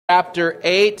chapter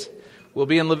 8. We'll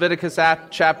be in Leviticus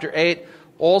chapter 8.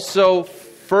 Also,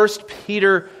 1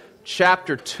 Peter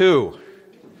chapter 2.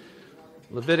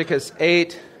 Leviticus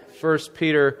 8, 1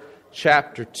 Peter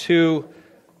chapter 2.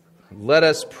 Let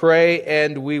us pray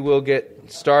and we will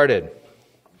get started.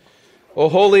 O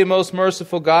holy and most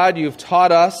merciful God, you've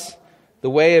taught us the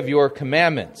way of your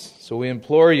commandments. So we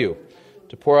implore you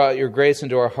to pour out your grace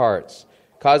into our hearts.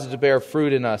 Cause it to bear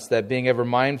fruit in us, that being ever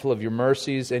mindful of your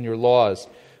mercies and your laws,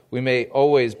 we may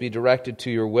always be directed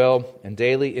to your will and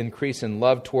daily increase in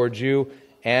love towards you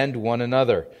and one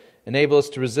another. Enable us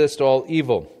to resist all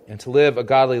evil and to live a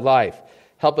godly life.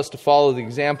 Help us to follow the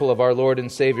example of our Lord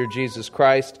and Savior Jesus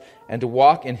Christ and to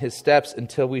walk in his steps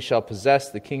until we shall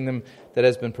possess the kingdom that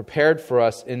has been prepared for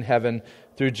us in heaven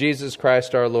through Jesus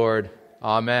Christ our Lord.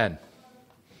 Amen.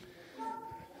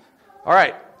 All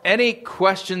right. Any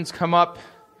questions come up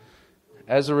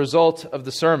as a result of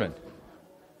the sermon?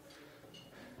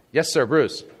 Yes, sir,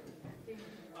 Bruce. More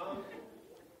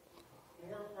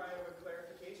of a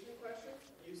clarification question.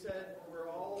 You said we're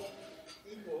all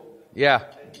equal. Yeah.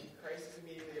 And Christ is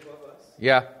immediately above us.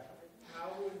 Yeah. How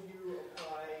would you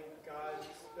apply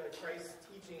Christ's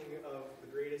teaching of the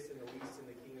greatest and the least in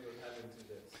the kingdom of heaven to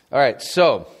this? All right,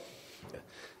 so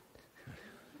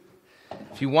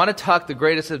if you want to talk the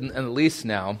greatest and the least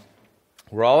now,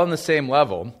 we're all on the same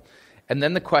level. And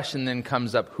then the question then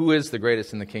comes up, who is the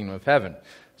greatest in the kingdom of heaven?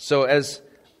 So as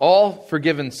all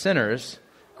forgiven sinners,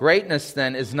 greatness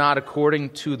then is not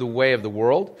according to the way of the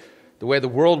world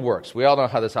works. We all know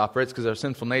how this operates because our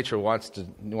sinful nature wants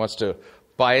to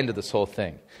buy into this whole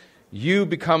thing. You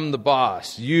become the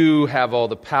boss. You have all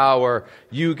the power.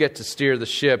 You get to steer the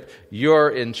ship. You're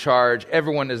in charge.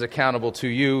 Everyone is accountable to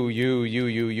you,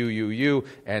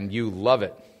 and you love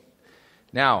it.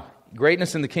 Now,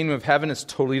 greatness in the kingdom of heaven is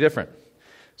totally different.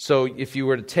 So if you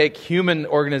were to take human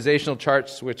organizational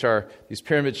charts, which are these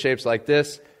pyramid shapes like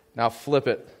this, now flip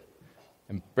it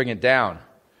and bring it down.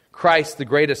 Christ, the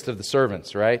greatest of the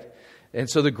servants, right? And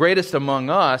so the greatest among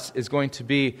us is going to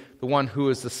be the one who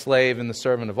is the slave and the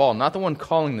servant of all. Not the one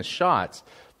calling the shots,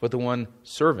 but the one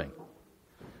serving.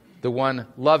 The one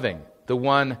loving. The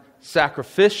one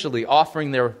sacrificially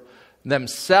offering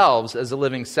themselves as a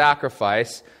living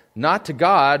sacrifice, not to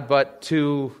God, but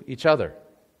to each other.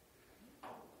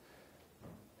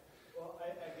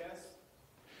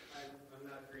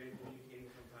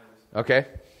 Okay.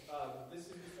 This is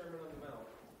the Sermon on the Mount,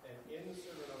 and in the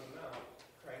Sermon on the Mount,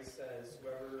 Christ says,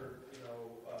 whoever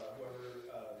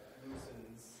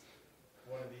loosens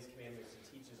one of these commandments and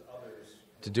teaches others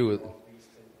to do it.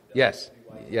 Yes.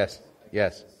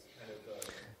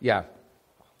 Yeah.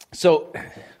 So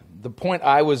the point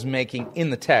I was making in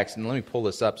the text, and let me pull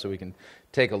this up so we can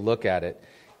take a look at it,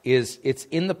 is it's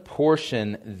in the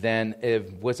portion then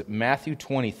of, was it Matthew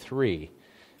 23?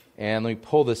 And let me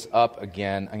pull this up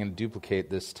again. I'm going to duplicate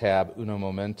this tab. Uno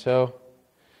momento.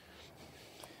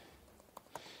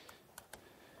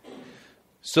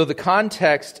 So the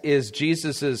context is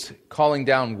Jesus is calling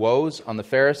down woes on the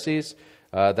Pharisees,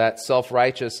 that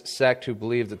self-righteous sect who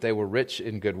believed that they were rich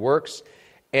in good works.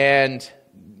 And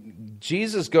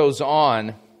Jesus goes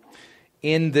on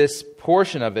in this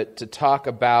portion of it to talk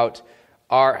about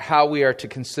how we are to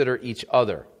consider each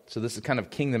other. So this is kind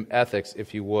of kingdom ethics,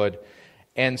 if you would.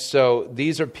 And so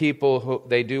these are people who,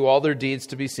 they do all their deeds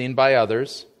to be seen by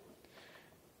others.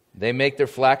 They make their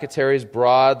flaccateries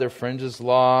broad, their fringes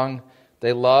long.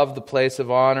 They love the place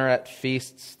of honor at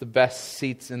feasts, the best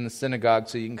seats in the synagogue.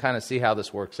 So you can kind of see how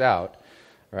this works out,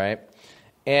 right?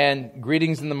 And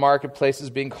greetings in the marketplaces,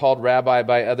 being called rabbi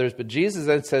by others. But Jesus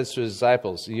then says to his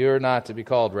disciples, you're not to be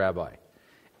called rabbi.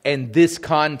 In this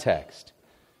context,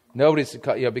 nobody's to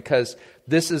call, because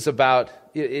this is about...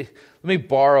 Let me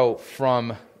borrow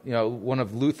from one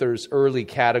of Luther's early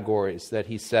categories that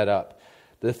he set up.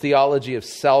 The theology of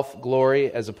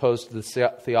self-glory as opposed to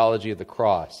the theology of the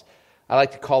cross. I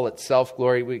like to call it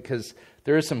self-glory because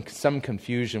there is some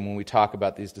confusion when we talk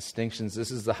about these distinctions.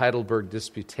 This is the Heidelberg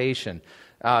Disputation.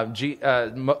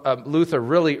 Luther,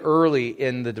 really early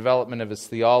in the development of his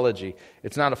theology,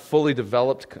 it's not a fully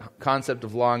developed concept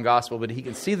of law and gospel, but he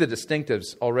can see the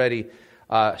distinctives already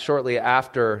shortly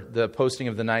after the posting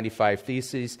of the 95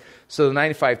 Theses. So the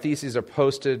 95 Theses are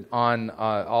posted on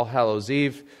All Hallows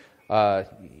Eve,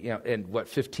 in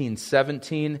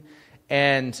 1517,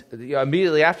 and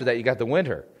immediately after that you got the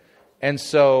winter. And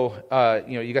so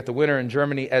you got the winter in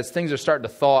Germany. As things are starting to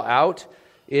thaw out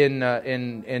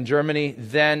in Germany,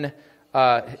 then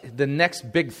the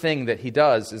next big thing that he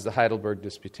does is the Heidelberg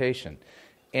Disputation.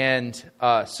 And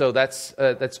so that's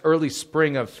early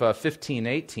spring of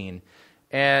 1518.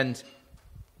 And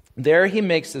there he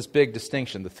makes this big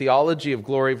distinction, the theology of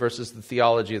glory versus the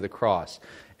theology of the cross.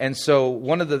 And so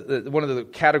one of the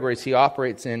categories he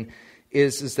operates in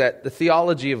is that the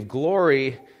theology of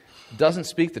glory doesn't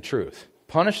speak the truth,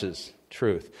 punishes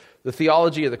truth. The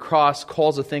theology of the cross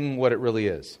calls a thing what it really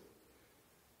is.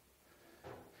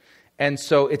 And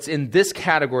so it's in this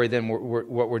category then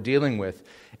what we're dealing with.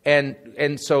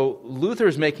 And so Luther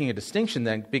is making a distinction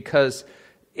then, because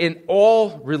in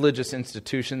all religious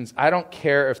institutions, I don't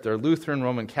care if they're Lutheran,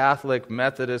 Roman Catholic,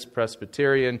 Methodist,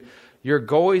 Presbyterian, you're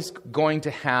always going to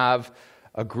have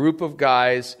a group of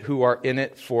guys who are in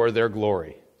it for their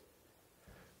glory.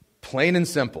 Plain and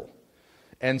simple.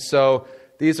 And so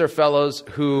these are fellows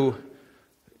who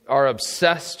are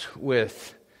obsessed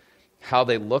with how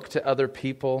they look to other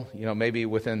people. You know, maybe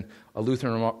within a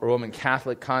Lutheran or Roman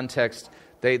Catholic context,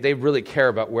 they really care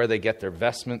about where they get their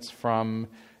vestments from,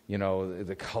 you know,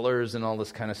 the colors and all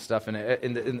this kind of stuff. And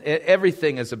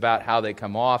everything is about how they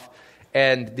come off.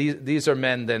 And these are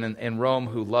men then in Rome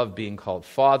who love being called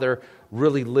father,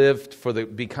 really lived for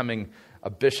becoming a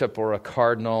bishop or a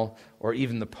cardinal or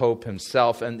even the Pope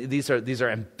himself. And these are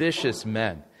ambitious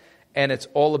men. And it's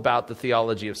all about the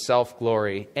theology of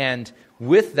self-glory. And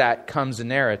with that comes a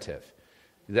narrative.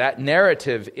 That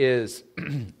narrative is,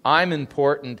 I'm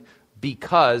important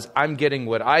because I'm getting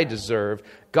what I deserve.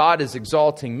 God is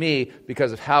exalting me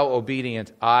because of how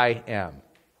obedient I am.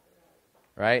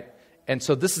 Right? And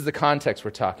so this is the context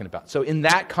we're talking about. So in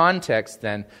that context,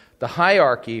 then, the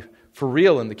hierarchy for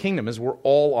real in the kingdom is we're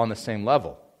all on the same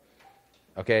level.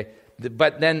 Okay?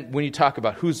 But then when you talk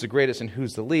about who's the greatest and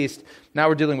who's the least, now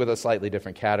we're dealing with a slightly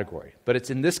different category. But it's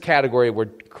in this category where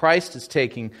Christ is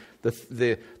taking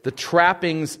the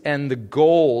trappings and the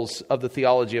goals of the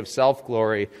theology of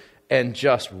self-glory and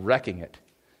just wrecking it.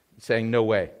 Saying, no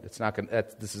way,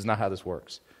 this is not how this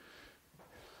works.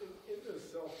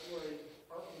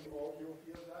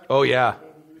 Oh, yeah.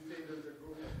 You say there's a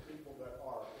group of people that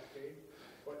are, okay?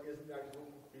 But isn't that group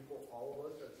of people all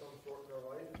of us at some sort in our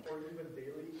life? Or even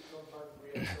daily, sometimes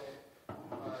we have you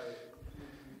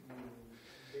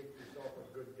make yourself a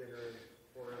good dinner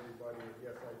for everybody, and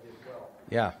yes, I did well.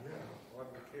 Yeah. I'm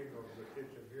the king of the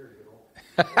kitchen here, you know.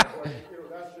 But,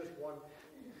 that's just one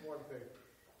thing.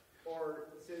 Or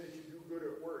say that you do good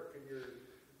at work, and your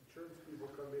church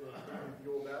people come in and give you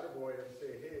the old attaboy and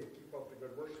say, hey, keep up the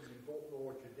good work, and you don't know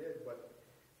what you did, but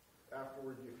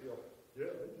afterward you feel,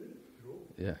 yeah, I did, you know.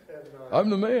 Yeah. And, I'm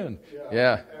the man.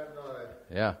 Yeah. And,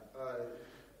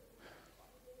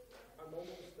 I'm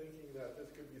almost thinking that this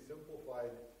could be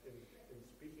simplified in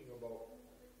speaking about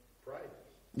pride.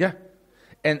 Yeah.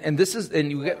 And this is,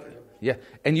 and you get, yeah.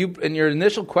 And you, in your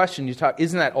initial question, you talk,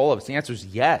 isn't that all of us? The answer is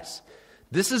yes.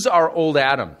 This is our old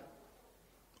Adam.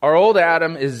 Our old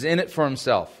Adam is in it for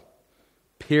himself.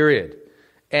 Period.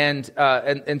 And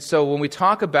so when we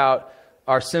talk about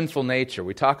our sinful nature,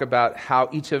 we talk about how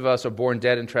each of us are born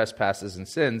dead in trespasses and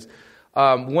sins.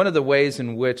 One of the ways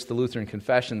in which the Lutheran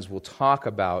confessions will talk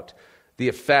about the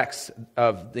effects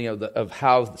of of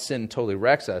how sin totally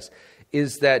wrecks us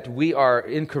is that we are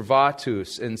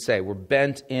incurvatus and say we're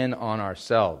bent in on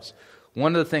ourselves.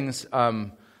 One of the things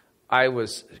I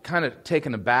was kind of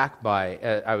taken aback by,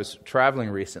 I was traveling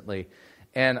recently,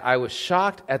 and I was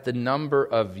shocked at the number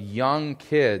of young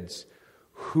kids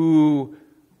who,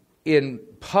 in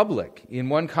public, in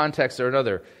one context or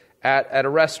another, at a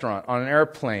restaurant, on an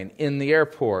airplane, in the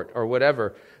airport, or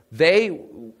whatever, they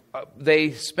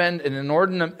spend an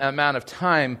inordinate amount of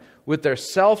time with their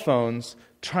cell phones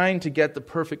trying to get the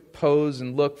perfect pose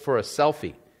and look for a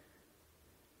selfie.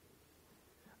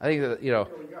 I think that,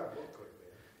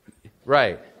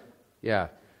 right, yeah.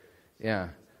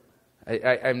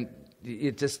 I'm.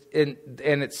 It just and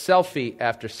it's selfie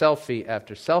after selfie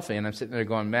after selfie, and I'm sitting there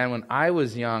going, man, when I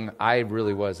was young, I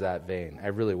really was that vain. I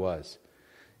really was,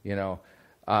 those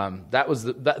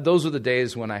were the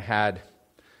days when I had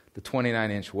the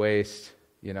 29-inch waist.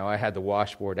 I had the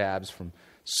washboard abs from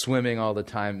swimming all the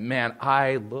time. Man,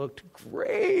 I looked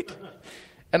great,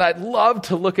 and I'd loved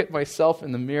to look at myself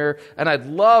in the mirror, and I'd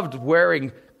loved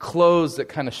wearing clothes that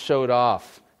kind of showed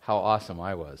off how awesome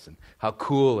I was and how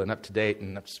cool and up to date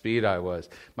and up to speed I was.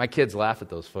 My kids laugh at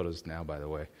those photos now, by the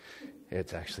way.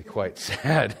 It's actually quite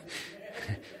sad.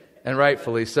 And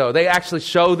rightfully so. They actually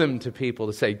show them to people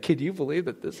to say, can you believe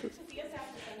that this is?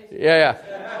 Yeah.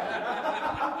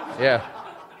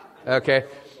 Okay.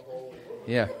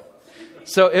 Yeah.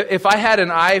 So if I had an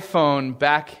iPhone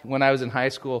back when I was in high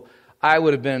school, I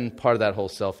would have been part of that whole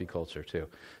selfie culture too.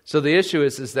 So the issue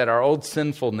is that our old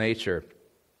sinful nature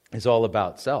is all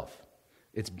about self.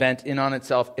 It's bent in on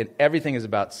itself, and everything is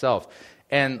about self.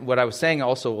 And what I was saying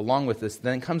also along with this,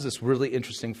 then comes this really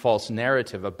interesting false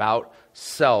narrative about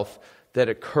self that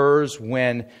occurs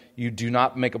when you do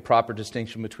not make a proper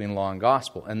distinction between law and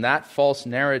gospel. And that false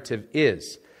narrative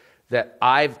is that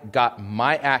I've got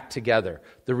my act together.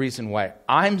 The reason why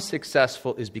I'm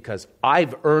successful is because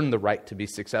I've earned the right to be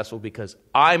successful, because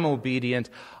I'm obedient,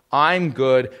 I'm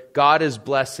good, God is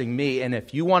blessing me, and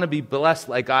if you want to be blessed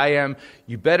like I am,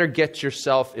 you better get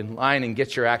yourself in line and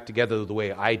get your act together the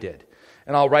way I did.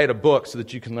 And I'll write a book so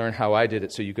that you can learn how I did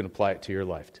it so you can apply it to your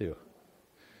life too.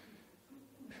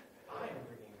 I'm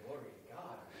bringing glory to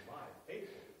God with my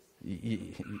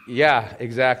faithfulness. Yeah,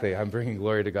 exactly. I'm bringing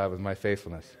glory to God with my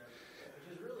faithfulness.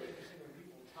 Which is really interesting when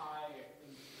people tie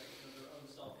their own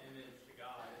self-image to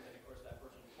God, and then of course that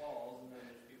person falls, and then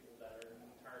there's people that are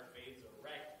entire faiths are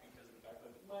wrecked because of the fact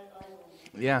that my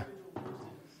Yeah.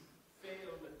 person's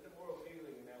failed at the moral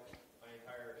failing, and now my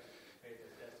entire faith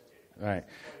is destitute. Right.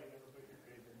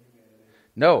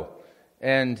 No.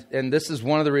 And this is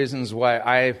one of the reasons why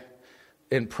I,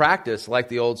 in practice, like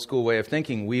the old school way of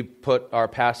thinking, we put our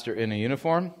pastor in a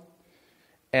uniform,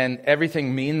 and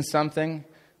everything means something.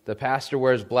 The pastor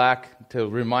wears black to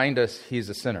remind us he's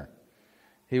a sinner.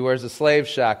 He wears a slave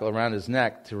shackle around his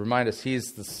neck to remind us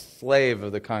he's the slave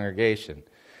of the congregation.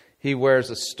 He wears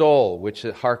a stole, which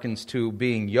harkens to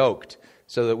being yoked,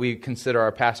 so that we consider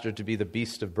our pastor to be the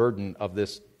beast of burden of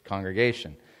this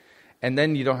congregation. And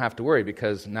then you don't have to worry,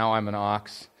 because now I'm an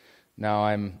ox, now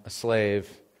I'm a slave,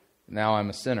 now I'm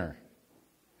a sinner.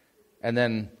 And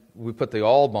then we put the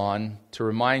alb on to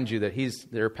remind you that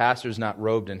their pastor's not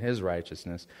robed in his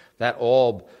righteousness. That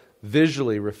alb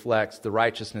visually reflects the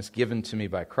righteousness given to me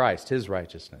by Christ, his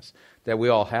righteousness, that we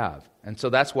all have. And so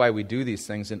that's why we do these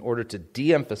things, in order to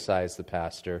de-emphasize the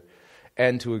pastor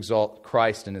and to exalt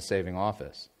Christ in his saving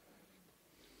office.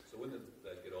 So when did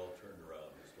that get all turned around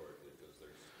historically? Because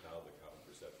there's now the common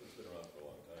perception, it's been around for a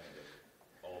long time,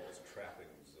 that all those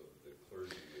trappings of the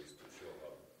clergy is to show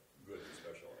how good and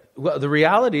special I am. Well, the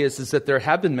reality is that there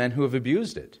have been men who have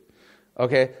abused it.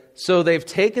 Okay, so they've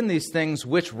taken these things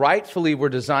which rightfully were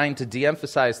designed to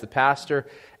de-emphasize the pastor,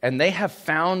 and they have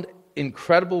found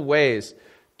incredible ways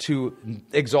to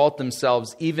exalt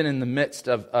themselves even in the midst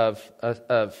of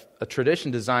a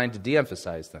tradition designed to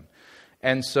de-emphasize them.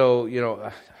 And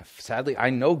so, sadly, I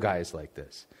know guys like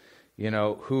this,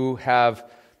 who have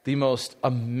the most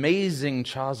amazing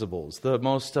chasubles, the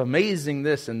most amazing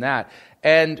this and that,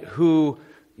 and who,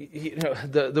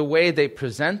 the way they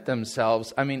present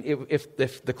themselves. I mean, if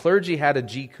the clergy had a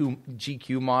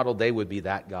GQ model, they would be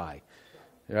that guy,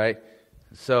 right?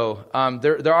 So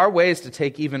there are ways to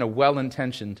take even a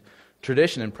well-intentioned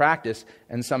tradition and practice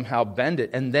and somehow bend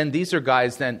it. And then these are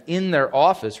guys then in their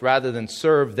office, rather than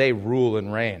serve, they rule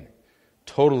and reign.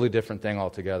 Totally different thing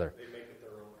altogether. They make it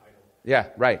their own idol. Yeah,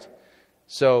 right.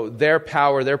 So their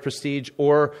power, their prestige,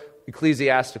 or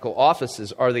ecclesiastical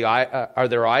offices are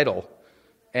their idol.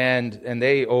 And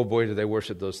they, oh boy, do they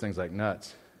worship those things like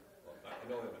nuts. Well, I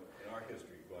know in our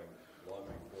history, going long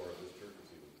before this church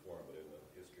was even formed, but in the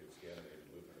history of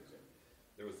Scandinavian Lutheranism,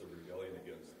 there was the rebellion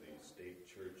against the state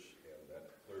church, and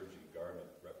that clergy garment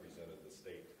represented the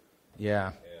state.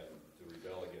 Yeah. And to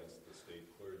rebel against the state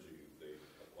clergy, they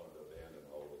wanted to abandon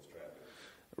all those trappings.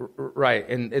 Right,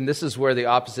 and this is where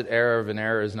the opposite error of an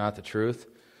error is not the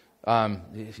truth.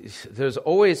 There's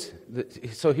always,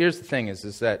 so here's the thing is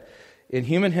that in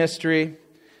human history,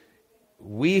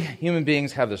 we human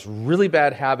beings have this really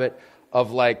bad habit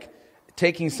of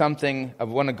taking something of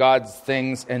one of God's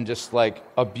things and just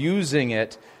abusing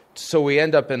it, so we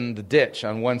end up in the ditch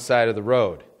on one side of the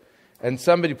road. And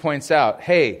somebody points out,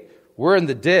 hey, we're in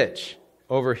the ditch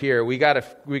over here. We got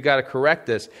to correct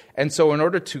this. And so in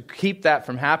order to keep that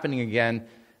from happening again,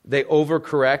 they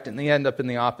overcorrect and they end up in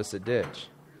the opposite ditch.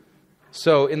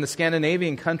 So in the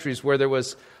Scandinavian countries where there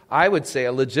was, I would say,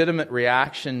 a legitimate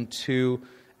reaction to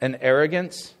an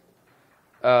arrogance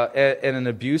and an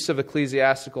abuse of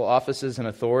ecclesiastical offices and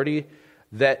authority,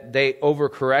 that they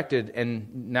overcorrected,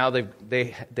 and now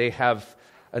they have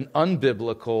an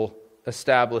unbiblical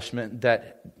establishment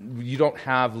that you don't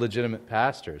have legitimate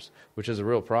pastors, which is a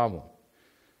real problem.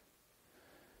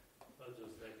 I was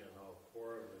just thinking how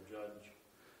poor of a judge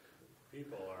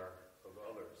people are of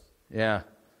others. Yeah.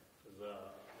 When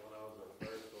I was at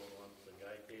third school once, a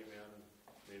guy came in,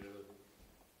 needed a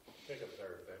pickup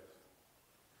tire fixed.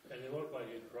 And he looked like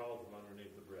he'd crawled from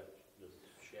underneath the bridge, just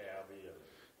shabby.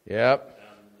 Yep.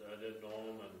 And I didn't know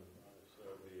him, and so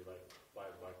it'd be like $5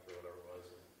 or whatever it was.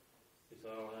 And he said,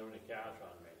 I don't have any cash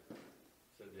on me.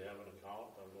 I said, do you have an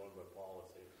account? I'm going by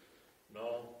policy.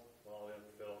 No. Well, we have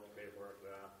to fill out the paperwork.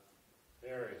 Yeah.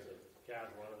 There, he said,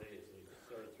 cash one of these. And he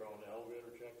started throwing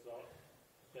elevator checks out.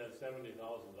 He had $70,000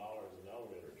 in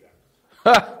elevator checks.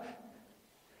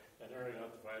 And early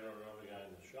enough to find out another guy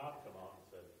in the shop come out and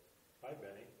said, "Hi,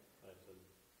 Benny." I said,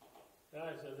 "Yeah,"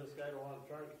 I said, "this guy don't want to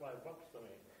charge $5 to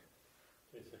me."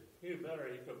 He said, "You better,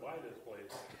 he could buy this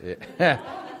place."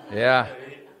 Yeah.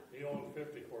 He owned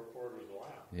 54 quarters of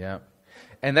land. Yeah.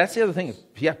 And that's the other thing.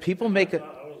 Yeah, people make it.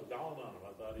 I was down on him.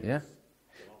 I thought he Yeah. was,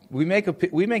 you know.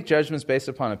 We make judgments based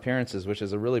upon appearances, which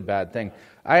is a really bad thing.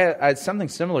 I had something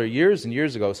similar years and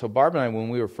years ago. So Barb and I, when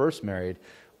we were first married,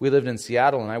 we lived in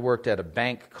Seattle, and I worked at a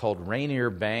bank called Rainier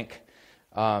Bank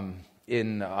on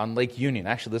Lake Union.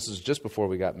 Actually, this was just before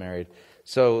we got married.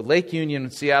 So Lake Union,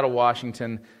 Seattle,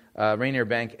 Washington, Rainier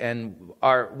Bank, and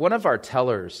one of our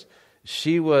tellers,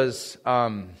 she was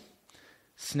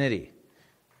snitty.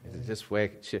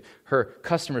 Her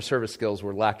customer service skills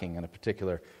were lacking in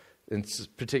particular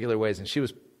ways, and she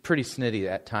was pretty snitty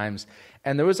at times.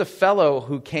 And there was a fellow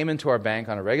who came into our bank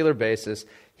on a regular basis.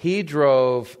 He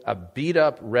drove a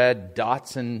beat-up red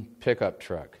Datsun pickup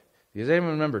truck. Does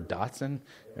anyone remember Datsun?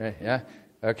 Right, yeah.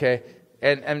 Okay.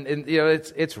 And you know,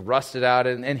 it's rusted out,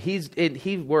 and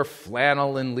he wore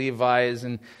flannel and Levi's,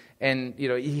 and you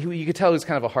know, you could tell he was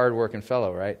kind of a hard-working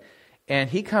fellow, right? And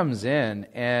he comes in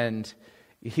and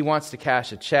he wants to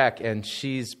cash a check, and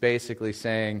she's basically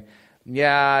saying,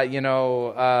 "Yeah, you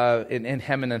know," and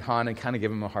hemming and hawing and kind of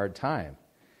give him a hard time,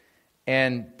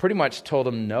 and pretty much told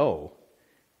him no.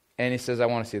 And he says, "I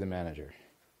want to see the manager."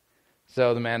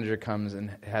 So the manager comes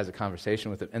and has a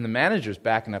conversation with him, and the manager's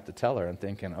backing up the teller and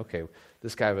thinking, "Okay,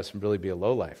 this guy must really be a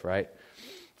lowlife, right?"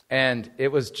 And it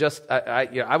was just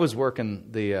I was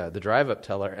working the drive-up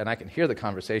teller, and I can hear the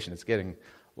conversation. It's getting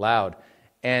loud,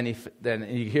 and then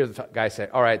you hear the guy say,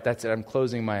 "All right, that's it. I'm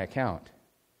closing my account,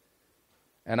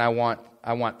 and I want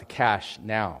the cash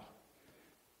now."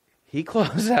 He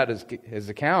closed out his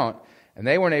account, and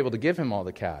they weren't able to give him all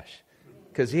the cash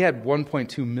because he had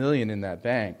 $1.2 million in that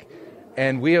bank,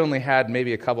 and we only had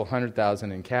maybe a couple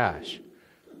 $100,000 in cash.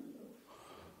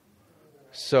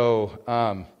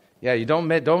 So yeah, you don't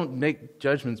make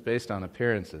judgments based on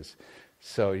appearances.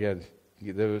 So yeah,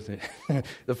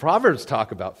 the Proverbs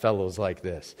talk about fellows like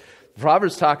this. The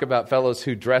Proverbs talk about fellows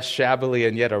who dress shabbily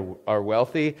and yet are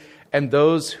wealthy, and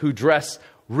those who dress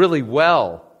really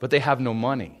well but they have no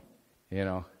money. You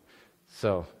know,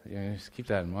 so just keep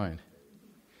that in mind.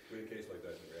 We had a case like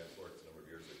that in Grand Forks a number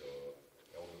of years ago.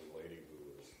 An elderly lady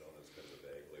who was known as kind of a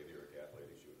bag lady or a cat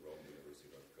lady. She would roam the University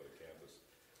of North Dakota campus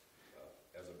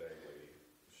as a bag lady.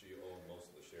 She owned most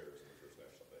of the shares in the First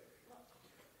National Bank.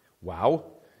 Wow.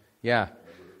 Yeah.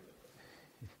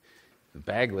 The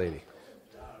bag lady.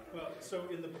 Well, so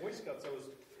in the Boy Scouts,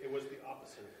 it was the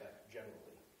opposite effect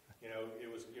generally. You know, it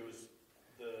was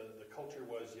the culture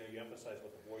was, you know, you emphasize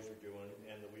what the boys were doing,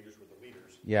 and the leaders were the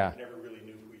leaders. Yeah. You never really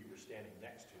knew who you were standing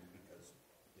next to because,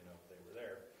 you know, they were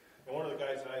there. And one of the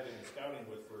guys that I've been scouting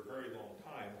with for a very long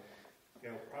time, you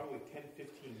know, probably 10,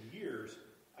 15 years,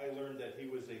 I learned that he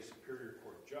was a Superior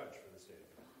Court judge for the state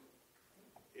of Vermont.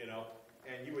 You know,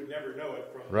 and you would never know it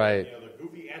from right. You know, the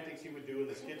goofy antics he would do and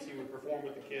the skits he would perform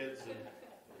with the kids, and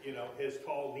you know, his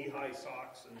tall knee-high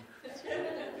socks, and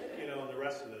you know, and the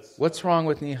rest of this. What's wrong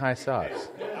with knee-high socks?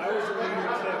 I was a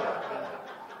leader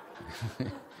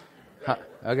too. Huh,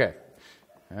 okay.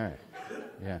 All right.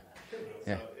 Yeah.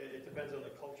 You know, so it depends on the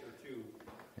culture too.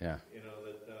 Yeah. You know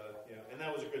that. You know, and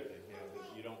that was a good thing. You know,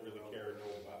 that you don't really care or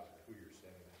know about who you're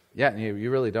standing next to. Yeah,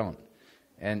 you really don't.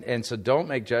 And so don't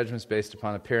make judgments based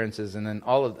upon appearances. And then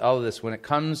all of this, when it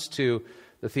comes to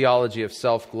the theology of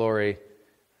self-glory,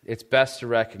 it's best to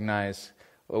recognize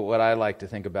what I like to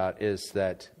think about is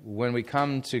that when we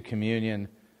come to communion,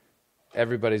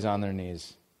 everybody's on their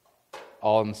knees,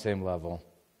 all on the same level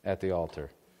at the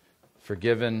altar.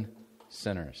 Forgiven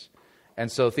sinners.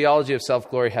 And so theology of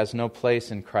self-glory has no place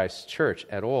in Christ's church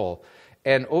at all.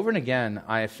 And over and again,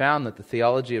 I have found that the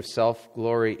theology of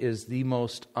self-glory is the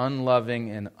most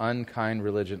unloving and unkind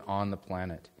religion on the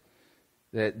planet.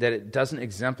 That it doesn't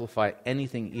exemplify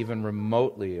anything even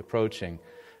remotely approaching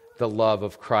the love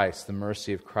of Christ, the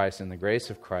mercy of Christ, and the grace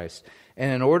of Christ.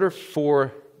 And in order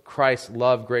for Christ's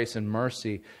love, grace, and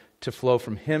mercy to flow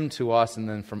from Him to us and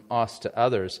then from us to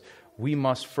others, we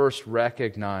must first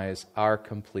recognize our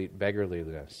complete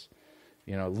beggarliness.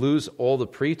 You know, lose all the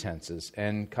pretenses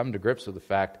and come to grips with the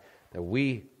fact that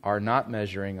we are not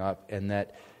measuring up, and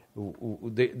that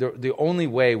the only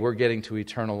way we're getting to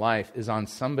eternal life is on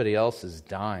somebody else's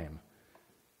dime.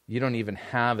 You don't even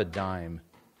have a dime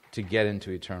to get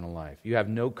into eternal life. You have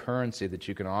no currency that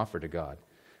you can offer to God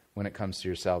when it comes to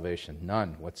your salvation.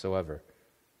 None whatsoever.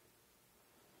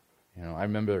 I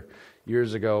remember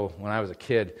years ago when I was a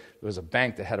kid, there was a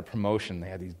bank that had a promotion. They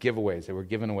had these giveaways. They were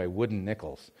giving away wooden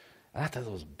nickels. And I thought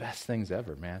those were the best things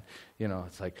ever, man.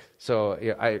 It's like, so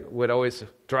I would always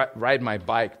ride my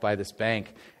bike by this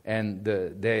bank, and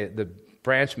the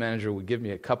branch manager would give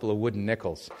me a couple of wooden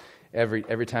nickels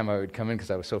every time I would come in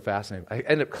because I was so fascinated. I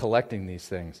ended up collecting these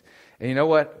things. And you know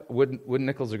what wooden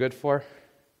nickels are good for?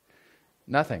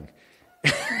 Nothing.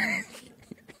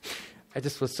 I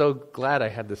just was so glad I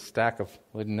had this stack of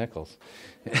wooden nickels.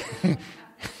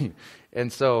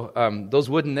 And so those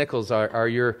wooden nickels are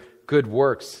your good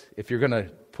works if you're going to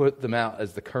put them out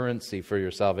as the currency for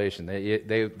your salvation.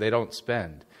 They don't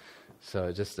spend. So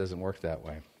it just doesn't work that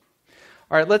way.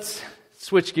 All right, let's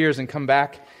switch gears and come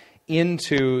back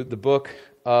into the book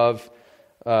of,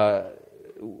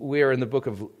 we are in the book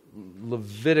of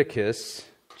Leviticus,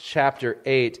 chapter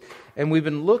 8, and we've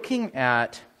been looking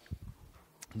at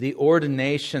the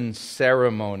ordination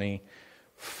ceremony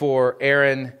for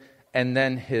Aaron and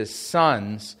then his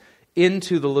sons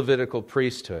into the Levitical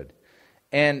priesthood.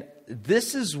 And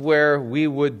this is where we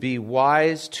would be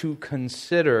wise to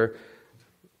consider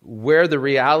where the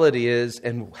reality is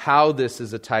and how this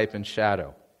is a type and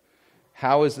shadow.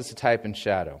 How is this a type and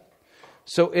shadow?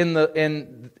 So in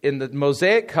the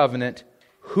Mosaic covenant,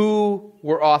 who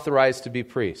were authorized to be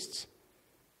priests?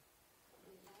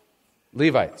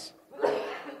 Levites.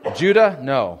 Judah?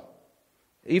 No.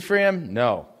 Ephraim?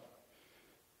 No.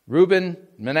 Reuben?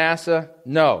 Manasseh?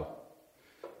 No.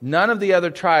 None of the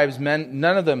other tribes, none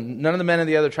of the men of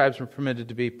the other tribes were permitted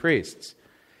to be priests.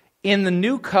 In the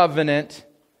new covenant,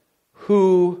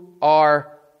 who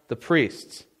are the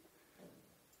priests?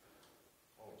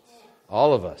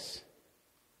 All of us.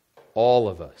 All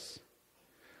of us.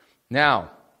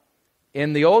 Now,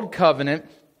 in the old covenant,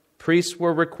 priests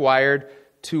were required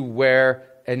to wear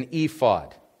an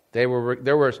ephod. There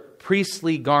were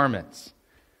priestly garments.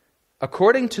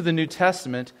 According to the New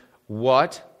Testament,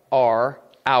 what are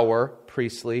our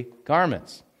priestly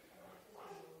garments?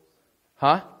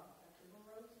 Well,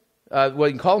 you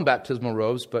can call them baptismal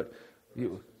robes, but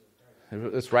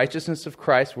it's righteousness of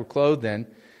Christ we're clothed in.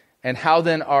 And how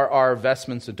then are our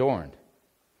vestments adorned?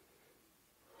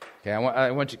 Okay, I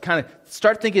want you to kind of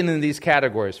start thinking in these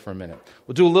categories for a minute.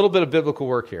 We'll do a little bit of biblical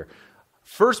work here.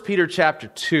 1 Peter chapter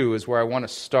 2 is where I want to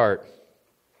start.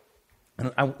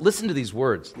 And listen to these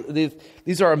words.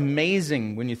 These are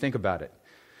amazing when you think about it.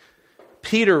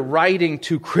 Peter writing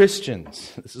to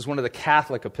Christians. This is one of the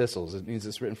Catholic epistles. It means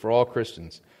it's written for all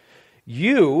Christians.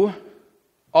 You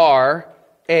are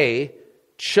a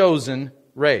chosen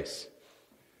race.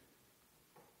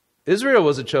 Israel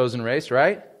was a chosen race,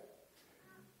 right?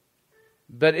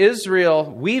 But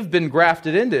Israel, we've been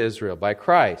grafted into Israel by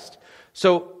Christ.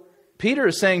 So Peter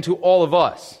is saying to all of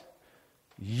us,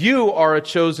 you are a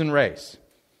chosen race.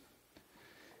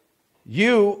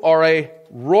 You are a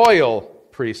royal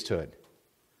priesthood,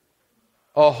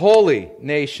 a holy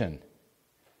nation,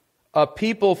 a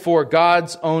people for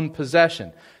God's own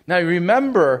possession. Now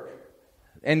remember,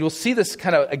 and we'll see this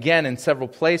kind of again in several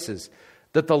places,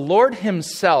 that the Lord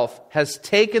himself has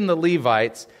taken the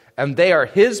Levites and they are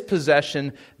his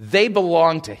possession. They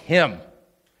belong to him.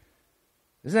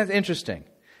 Isn't that interesting?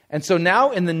 And so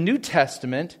now in the New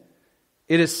Testament,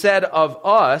 it is said of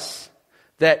us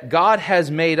that God has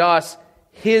made us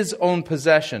his own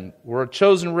possession. We're a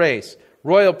chosen race,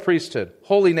 royal priesthood,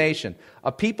 holy nation,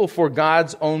 a people for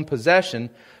God's own possession,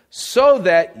 so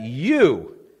that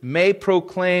you may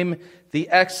proclaim the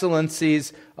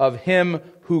excellencies of him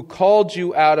who called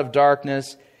you out of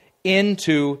darkness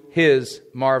into his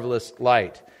marvelous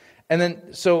light. And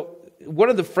then, so one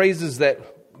of the phrases that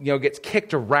gets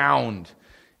kicked around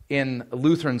in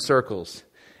Lutheran circles,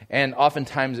 and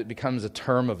oftentimes it becomes a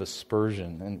term of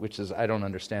aspersion, and which is I don't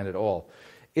understand at all,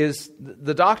 is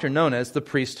the doctrine known as the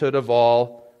priesthood of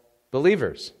all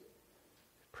believers.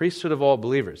 Priesthood of all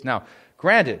believers. Now,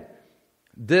 granted,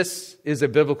 this is a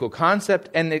biblical concept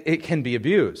and it can be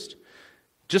abused.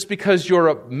 Just because you're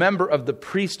a member of the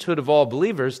priesthood of all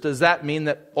believers, does that mean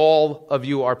that all of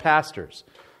you are pastors?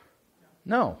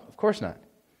 No, of course not.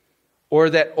 Or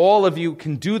that all of you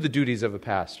can do the duties of a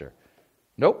pastor?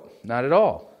 Nope, not at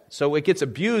all. So it gets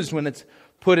abused when it's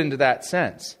put into that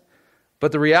sense.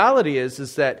 But the reality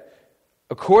is that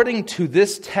according to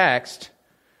this text,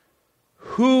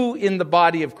 who in the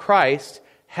body of Christ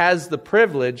has the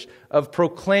privilege of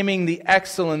proclaiming the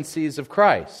excellencies of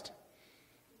Christ?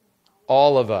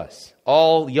 All of us.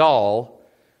 All y'all,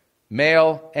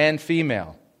 male and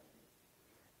female.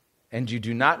 And you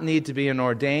do not need to be an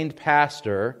ordained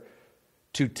pastor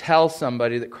to tell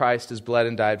somebody that Christ has bled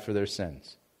and died for their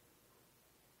sins.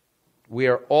 We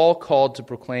are all called to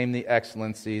proclaim the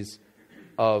excellencies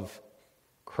of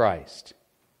Christ.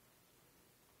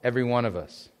 Every one of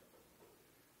us.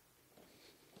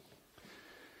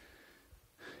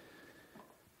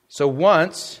 So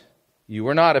once, you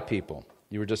were not a people.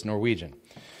 You were just Norwegian.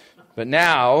 But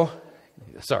now,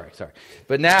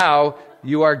 But now,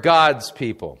 you are God's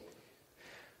people.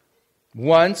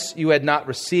 Once, you had not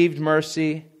received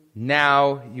mercy.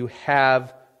 Now, you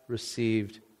have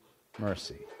received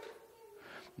mercy.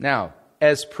 Now,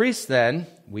 as priests then,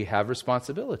 we have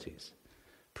responsibilities.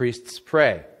 Priests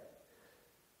pray.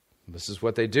 This is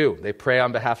what they do. They pray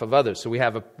on behalf of others. So we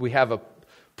have a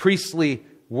priestly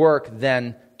work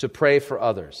then to pray for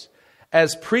others.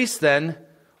 As priests then,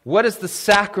 what is the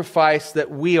sacrifice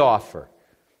that we offer?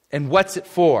 And what's it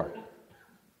for?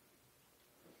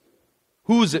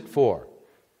 Who's it for?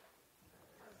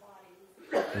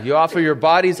 You offer your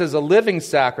bodies as a living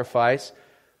sacrifice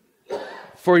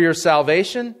for your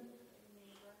salvation,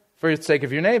 for the sake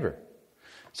of your neighbor.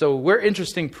 So we're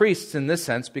interesting priests in this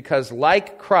sense because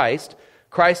like Christ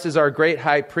is our great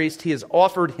high priest. He has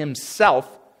offered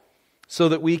himself so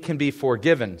that we can be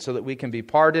forgiven, so that we can be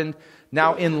pardoned.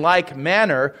 Now, in like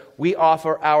manner, we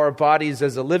offer our bodies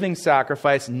as a living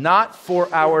sacrifice, not for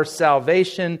our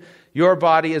salvation. Your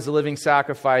body is a living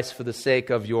sacrifice for the sake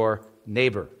of your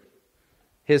neighbor.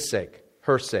 His sake,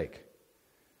 her sake.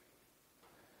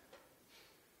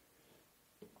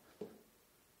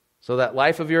 So that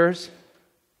life of yours,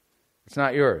 it's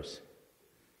not yours.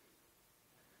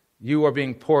 You are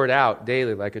being poured out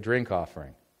daily like a drink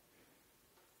offering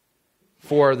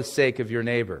for the sake of your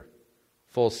neighbor.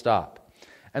 Full stop.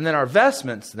 And then our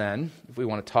vestments then, if we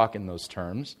want to talk in those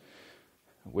terms,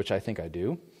 which I think I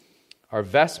do, our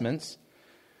vestments,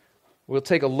 we'll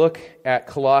take a look at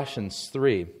Colossians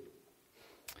 3.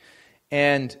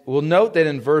 And we'll note that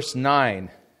in verse 9,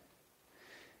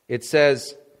 it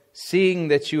says, seeing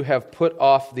that you have put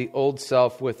off the old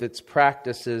self with its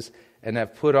practices and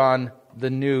have put on the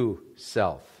new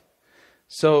self.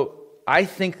 So I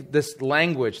think this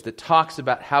language that talks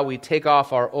about how we take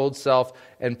off our old self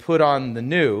and put on the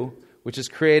new, which is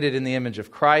created in the image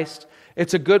of Christ,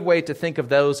 it's a good way to think of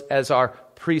those as our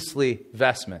priestly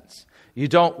vestments. You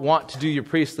don't want to do your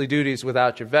priestly duties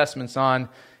without your vestments on.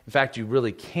 In fact, you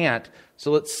really can't.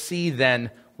 So let's see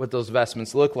then what those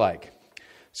vestments look like.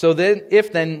 So then,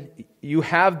 if then you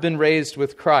have been raised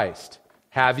with Christ,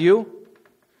 have you?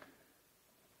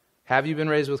 Have you been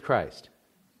raised with Christ?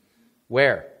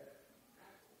 Where?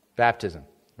 Baptism,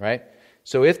 right?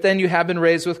 So if then you have been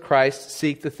raised with Christ,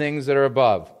 seek the things that are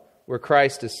above, where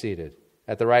Christ is seated,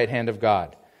 at the right hand of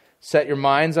God. Set your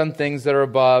minds on things that are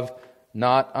above,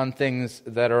 not on things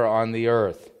that are on the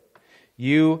earth.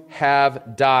 You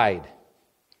have died,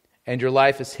 and your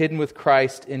life is hidden with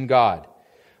Christ in God.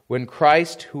 When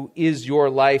Christ, who is your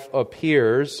life,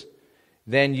 appears,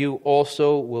 then you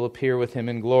also will appear with him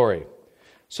in glory.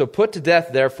 So put to death,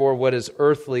 therefore, what is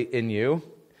earthly in you.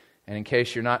 And in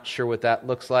case you're not sure what that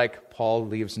looks like, Paul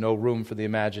leaves no room for the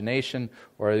imagination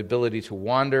or the ability to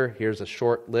wander. Here's a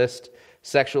short list.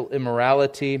 Sexual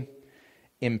immorality,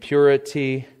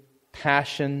 impurity,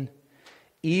 passion,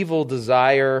 evil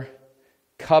desire,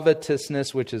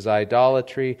 covetousness, which is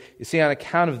idolatry. You see, on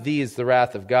account of these, the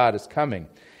wrath of God is coming.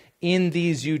 In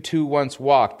these you too once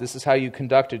walked. This is how you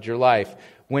conducted your life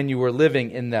when you were living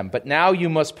in them. But now you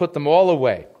must put them all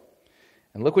away.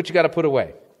 And look what you got to put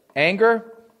away. Anger,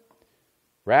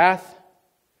 wrath,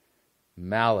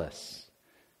 malice.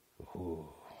 Ooh.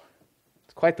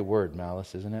 It's quite the word,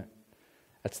 malice, isn't it?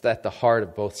 That's at the heart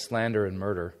of both slander and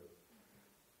murder.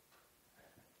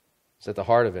 It's at the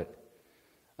heart of it.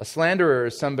 A slanderer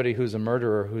is somebody who's a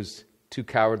murderer who's too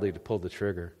cowardly to pull the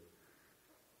trigger.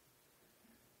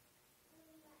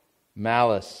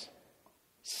 Malice,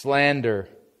 slander,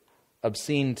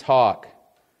 obscene talk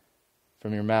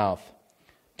from your mouth.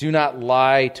 Do not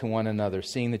lie to one another,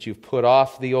 seeing that you've put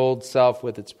off the old self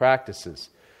with its practices.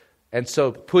 And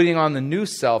so putting on the new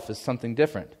self is something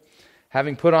different.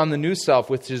 Having put on the new self,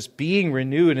 which is being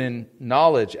renewed in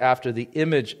knowledge after the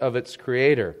image of its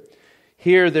creator.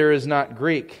 Here there is not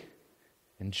Greek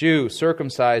and Jew,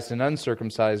 circumcised and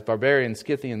uncircumcised, barbarian,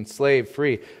 Scythian, slave,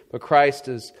 free, but Christ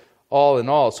is all in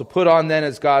all. So put on then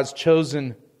as God's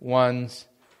chosen ones,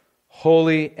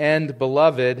 holy and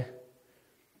beloved.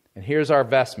 And here's our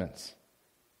vestments.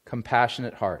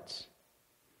 Compassionate hearts.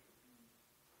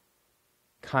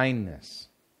 Kindness.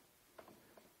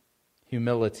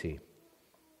 Humility.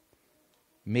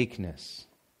 Meekness.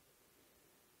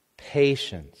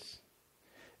 Patience.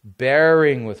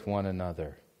 Bearing with one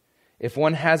another. If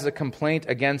one has a complaint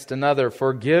against another,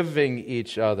 forgiving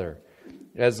each other,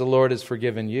 as the Lord has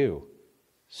forgiven you.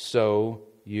 so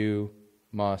you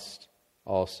must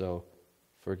also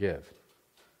forgive.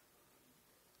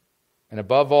 And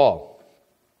above all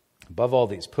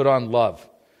these, put on love,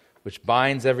 which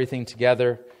binds everything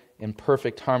together in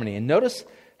perfect harmony. And notice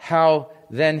how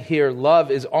then here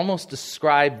love is almost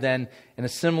described then in a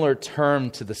similar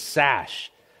term to the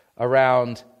sash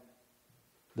around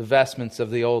the vestments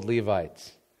of the old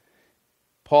Levites.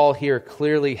 Paul here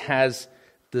clearly has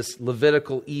this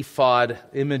Levitical ephod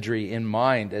imagery in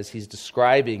mind as he's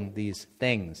describing these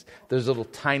things. There's little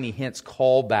tiny hints,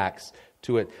 callbacks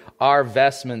to it. Our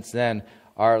vestments then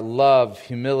are love,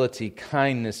 humility,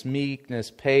 kindness,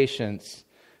 meekness, patience,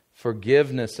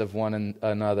 forgiveness of one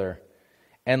another.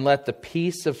 And let the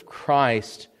peace of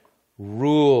Christ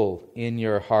rule in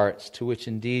your hearts, to which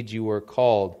indeed you were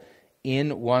called,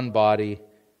 in one body,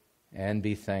 and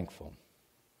be thankful.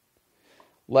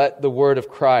 Let the word of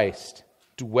Christ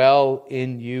dwell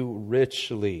in you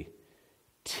richly,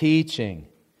 teaching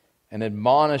and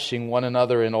admonishing one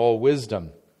another in all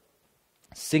wisdom,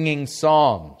 singing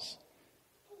psalms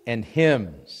and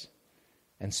hymns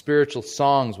and spiritual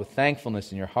songs with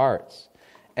thankfulness in your hearts.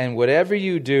 And whatever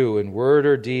you do in word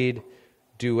or deed,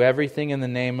 do everything in the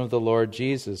name of the Lord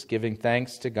Jesus, giving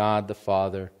thanks to God the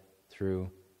Father through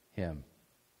Him.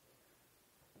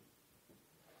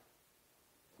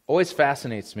 Always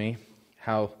fascinates me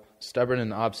how stubborn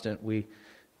and obstinate we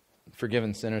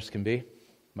forgiven sinners can be,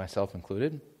 myself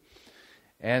included.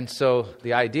 And so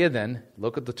the idea then,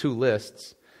 look at the two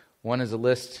lists. One is a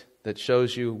list that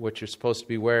shows you what you're supposed to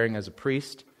be wearing as a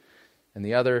priest, and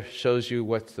the other shows you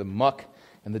what's the muck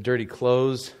and the dirty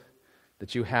clothes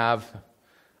that you have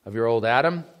of your old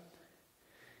Adam.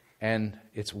 And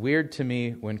it's weird to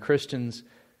me when Christians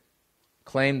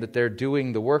claim that they're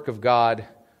doing the work of God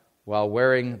while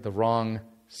wearing the wrong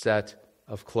set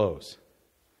of clothes.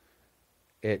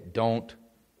 It don't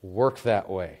work that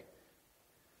way.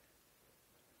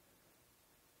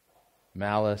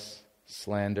 Malice,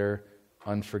 slander,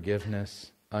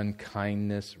 unforgiveness,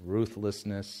 unkindness,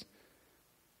 ruthlessness.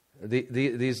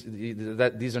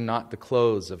 These are not the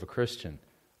clothes of a Christian,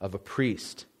 of a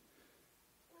priest.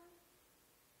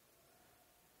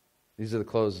 These are the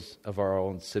clothes of our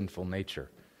own sinful nature.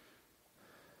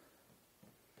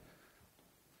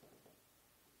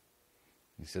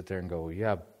 You sit there and go, well,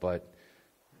 yeah, but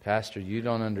Pastor, you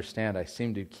don't understand. I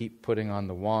seem to keep putting on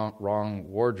the wrong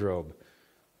wardrobe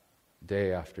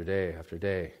day after day after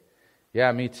day.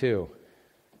 Yeah, me too.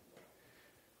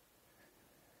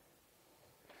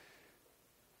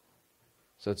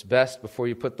 So it's best before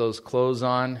you put those clothes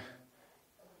on,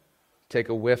 take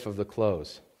a whiff of the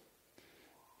clothes.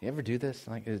 You ever do this?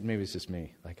 Like, maybe it's just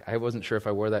me. Like, I wasn't sure if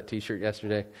I wore that T-shirt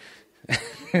yesterday.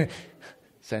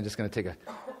 So I'm just going to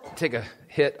take a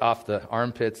hit off the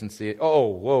armpits and see it. Oh,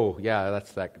 whoa, yeah,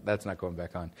 that's not going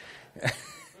back on.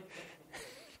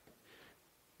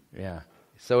 Yeah.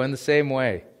 So in the same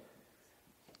way,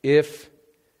 if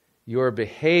your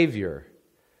behavior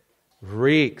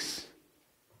reeks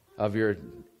of your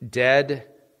dead,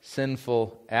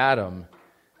 sinful Adam,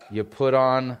 you put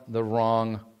on the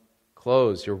wrong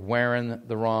clothes. You're wearing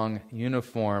the wrong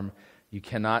uniform. You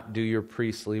cannot do your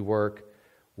priestly work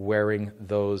wearing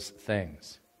those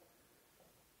things.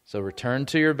 So return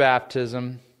to your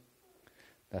baptism.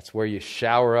 That's where you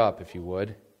shower up, if you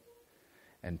would,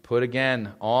 and put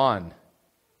again on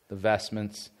the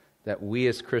vestments that we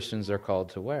as Christians are called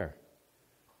to wear.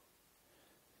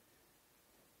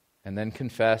 And then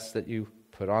confess that you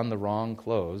put on the wrong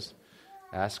clothes.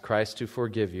 Ask Christ to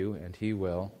forgive you, and He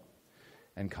will.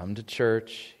 And come to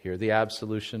church, hear the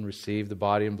absolution, receive the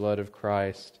body and blood of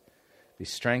Christ, be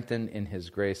strengthened in His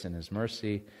grace and His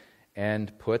mercy,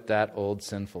 and put that old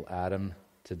sinful Adam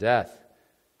to death.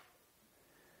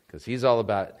 Because he's all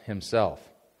about himself.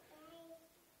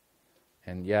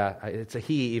 And yeah, it's a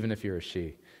he even if you're a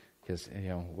she. Because,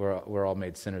 we're all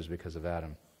made sinners because of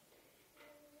Adam.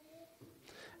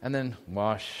 And then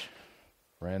wash,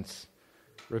 rinse,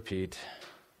 repeat.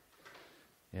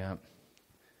 Yeah.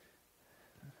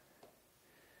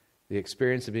 The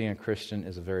experience of being a Christian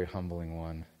is a very humbling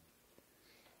one,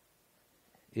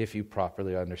 if you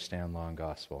properly understand law and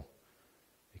gospel,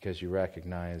 because you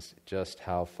recognize just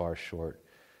how far short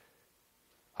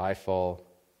I fall,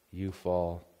 you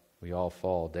fall, we all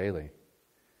fall daily.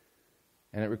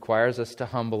 And it requires us to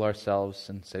humble ourselves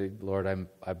and say, Lord,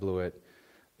 I blew it.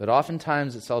 But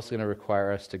oftentimes it's also going to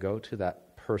require us to go to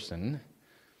that person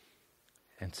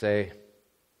and say,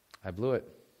 I blew it.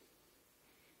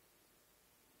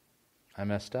 I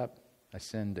messed up. I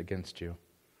sinned against you.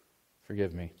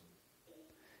 Forgive me.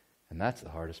 And that's the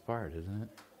hardest part, isn't it?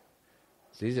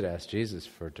 It's easy to ask Jesus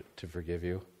to forgive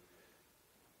you.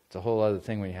 It's a whole other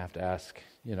thing when you have to ask,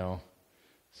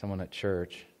 someone at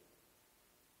church.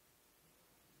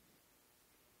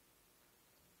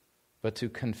 But to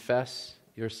confess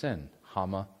your sin,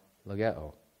 hama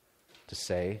logeo, to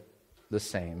say the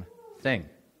same thing.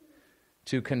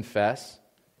 To confess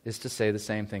is to say the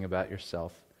same thing about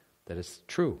yourself that is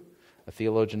true. A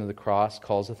theologian of the cross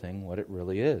calls a thing what it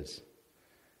really is,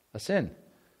 a sin.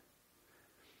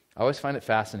 I always find it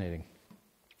fascinating.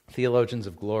 Theologians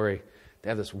of glory, they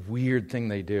have this weird thing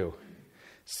they do.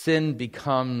 Sin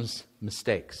becomes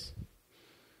mistakes.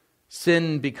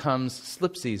 Sin becomes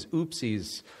slipsies,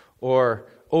 oopsies, or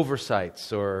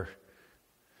oversights, or,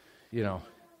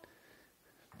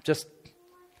 just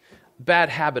bad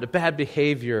habit, a bad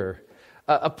behavior,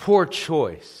 a poor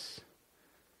choice.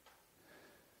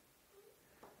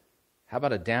 How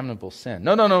about a damnable sin?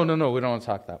 No, we don't want to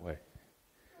talk that way.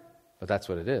 But that's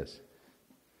what it is.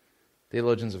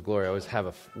 Theologians of glory always have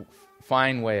a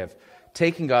fine way of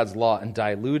taking God's law and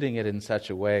diluting it in such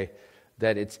a way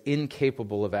that it's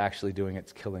incapable of actually doing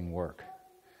its killing work.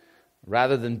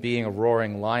 Rather than being a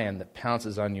roaring lion that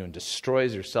pounces on you and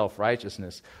destroys your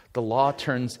self-righteousness, the law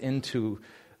turns into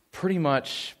pretty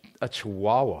much a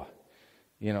chihuahua,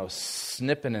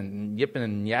 snipping and yipping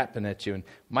and yapping at you, and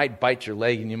might bite your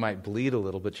leg and you might bleed a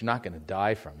little, but you're not going to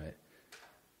die from it.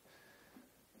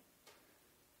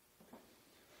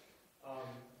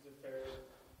 Is it fair to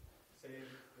say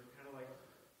they're kind of like,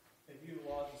 they view the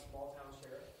law as a small town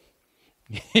sheriff?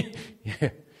 Yeah.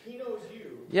 He knows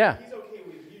you. Yeah. He's okay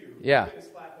with you. Yeah. He's going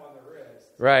to slap on the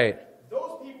wrist. Right.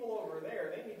 Those people over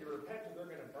there, they need to repent or they're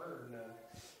going to burn.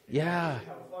 Yeah. We should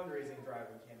have a fundraising drive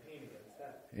and campaign against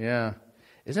that. Yeah.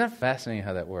 Isn't that fascinating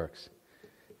how that works?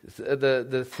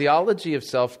 The theology of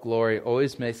self-glory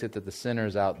always makes it that the sinner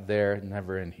is out there,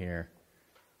 never in here.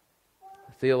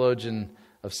 The theologian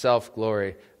of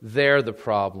self-glory, they're the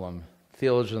problem.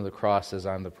 Theologian of the cross says,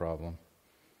 I'm the problem.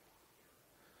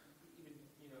 Even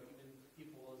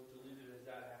people as deluded as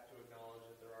that have to acknowledge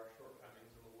that there are shortcomings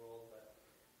in the world, but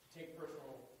to take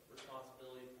personal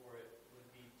responsibility for it would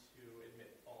be to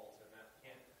admit fault, and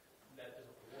that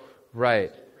doesn't work.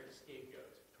 Right.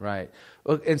 Right.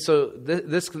 Well, and so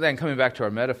this then, coming back to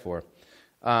our metaphor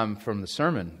from the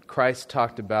sermon, Christ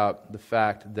talked about the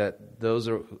fact that those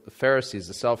are the Pharisees,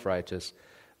 the self-righteous,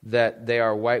 that they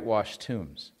are whitewashed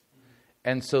tombs.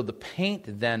 And so the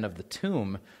paint then of the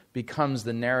tomb becomes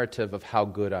the narrative of how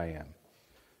good I am.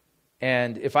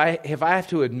 And if I have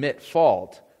to admit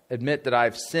fault, admit that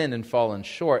I've sinned and fallen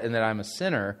short and that I'm a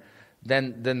sinner,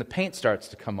 then the paint starts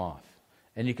to come off.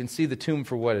 And you can see the tomb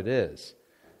for what it is.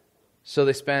 So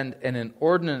they spend an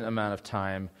inordinate amount of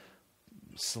time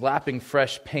slapping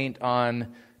fresh paint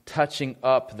on, touching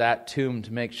up that tomb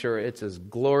to make sure it's as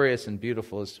glorious and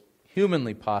beautiful as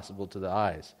humanly possible to the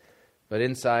eyes. But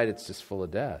inside, it's just full of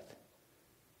death.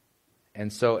 And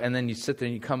then you sit there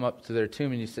and you come up to their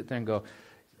tomb and you sit there and go,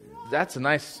 that's a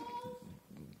nice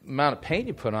amount of paint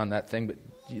you put on that thing, but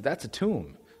that's a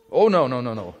tomb. Oh,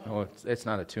 no, it's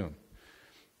not a tomb.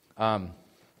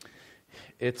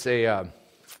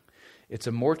 It's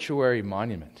a mortuary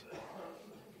monument.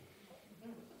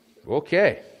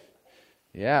 Okay.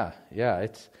 Yeah.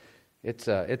 It's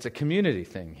a community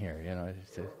thing here,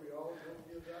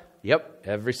 Yep,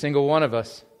 every single one of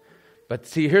us. But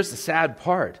see, here's the sad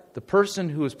part. The person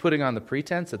who is putting on the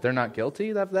pretense that they're not guilty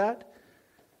of that,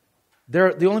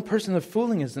 the only person they're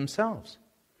fooling is themselves.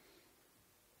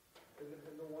 And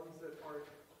the ones that are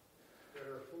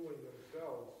fooling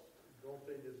themselves, don't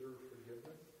they deserve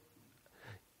forgiveness?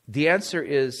 The answer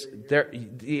is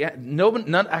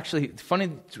none. Actually,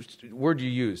 funny word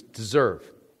you used,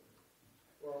 deserve.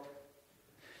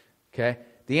 Okay.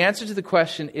 The answer to the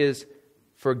question is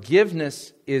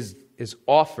forgiveness is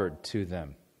offered to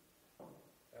them.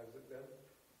 Has it been?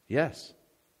 Yes,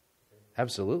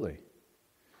 absolutely.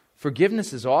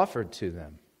 Forgiveness is offered to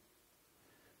them,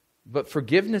 but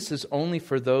forgiveness is only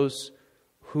for those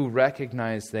who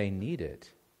recognize they need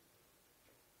it.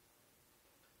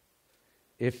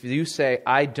 If you say,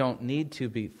 I don't need to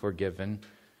be forgiven,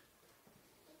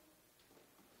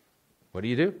 what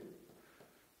do?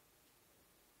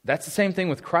 That's the same thing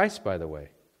with Christ, by the way.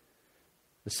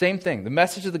 The same thing. The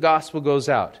message of the gospel goes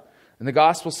out. And the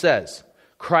gospel says,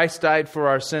 Christ died for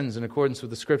our sins in accordance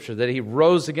with the Scripture, that He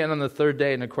rose again on the third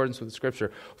day in accordance with the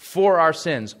Scripture, for our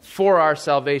sins, for our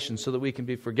salvation, so that we can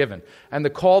be forgiven. And the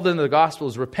call then of the gospel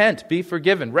is repent, be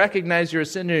forgiven, recognize you're a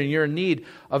sinner and you're in need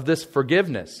of this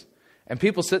forgiveness. And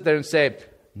people sit there and say,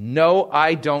 no,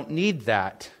 I don't need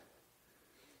that.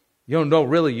 No,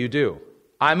 really, you do.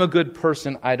 I'm a good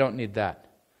person, I don't need that.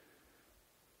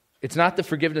 It's not that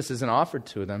forgiveness isn't offered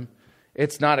to them.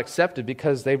 It's not accepted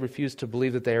because they refuse to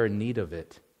believe that they are in need of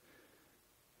it.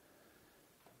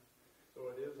 So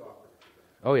it is offered.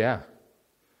 Oh, yeah.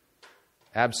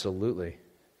 Absolutely.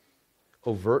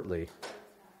 Overtly.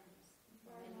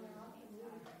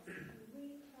 We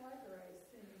categorize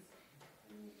things.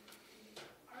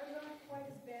 Are not quite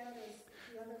as bad as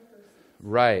the other person.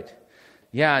 Right.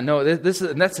 Yeah, no, this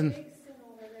is, and that's an, Big sin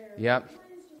over there. yeah. Mine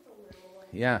is just a little one.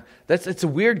 Yeah, it's a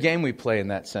weird game we play in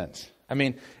that sense. I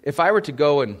mean, if I were to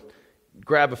go and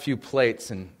grab a few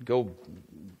plates and go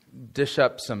dish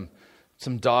up some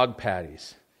dog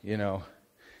patties,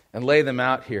 and lay them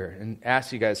out here and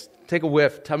ask you guys, take a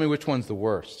whiff, tell me which one's the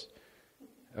worst.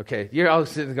 Okay, you're all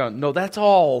sitting there going, no, that's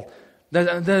all, all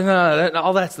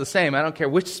that's the same. I don't care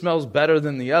which smells better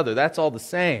than the other. That's all the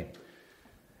same.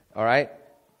 All right?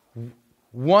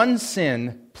 One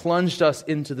sin plunged us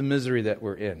into the misery that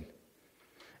we're in.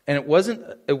 And it wasn't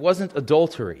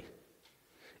adultery.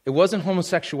 It wasn't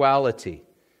homosexuality.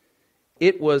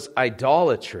 It was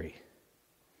idolatry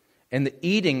and the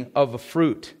eating of a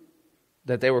fruit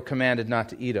that they were commanded not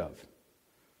to eat of.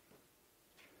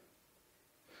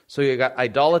 So you got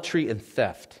idolatry and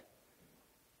theft.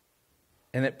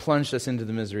 And it plunged us into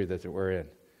the misery that we're in.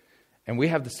 And we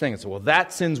have this thing, it's, well,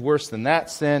 that sin's worse than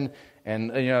that sin.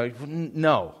 And,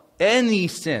 no. Any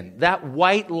sin, that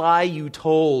white lie you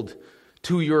told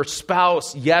to your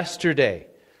spouse yesterday,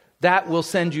 that will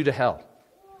send you to hell.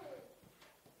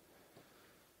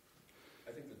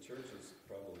 I think the church is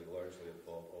probably largely at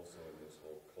fault also in this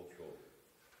whole cultural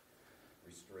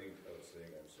restraint of saying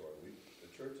I'm sorry. The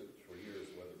church for years,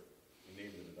 whether you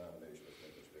name the denomination, doesn't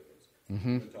make much difference. We've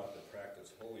been taught to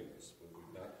practice holiness, but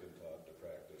we've not been taught to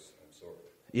practice I'm sorry.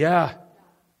 Yeah.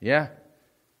 Yeah.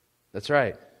 That's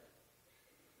right.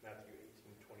 Matthew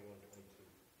 18:21-22.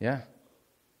 Yeah.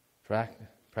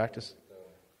 Practice.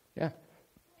 Yeah.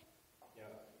 Yeah,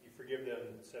 you forgive them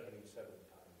 77 times.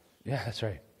 Yeah, that's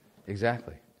right.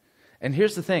 Exactly. And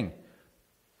here's the thing.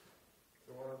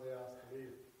 So why don't they ask to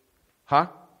leave? Huh?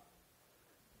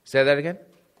 Say that again?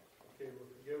 Okay, we'll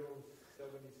forgive them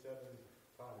 77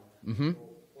 times. Mm-hmm. So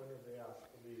when have they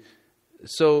asked to leave?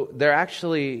 So they're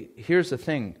actually, here's the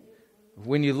thing.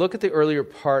 When you look at the earlier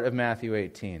part of Matthew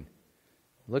 18,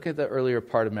 look at the earlier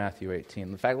part of Matthew 18.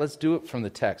 In fact, let's do it from the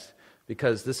text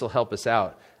because this will help us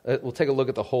out. We'll take a look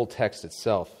at the whole text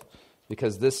itself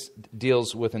because this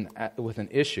deals with an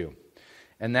issue.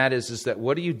 And that is that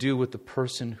what do you do with the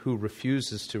person who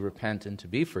refuses to repent and to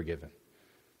be forgiven?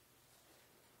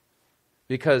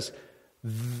 Because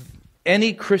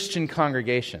any Christian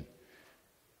congregation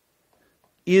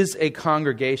is a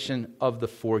congregation of the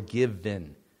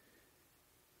forgiven.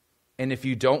 And if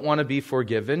you don't want to be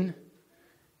forgiven,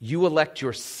 you elect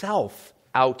yourself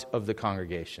out of the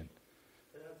congregation.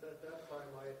 And at that time,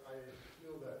 I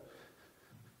feel that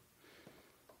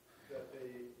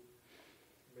they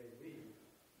may leave.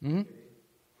 Mm-hmm. Okay?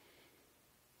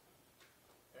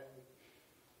 And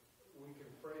we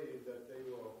can pray that they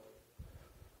will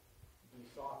be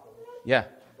softened Yeah.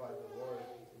 by the Lord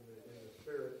in the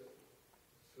Spirit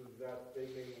so that they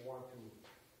may want to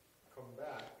come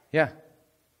back. Yeah.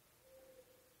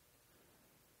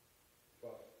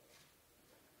 But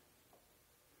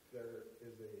there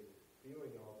is a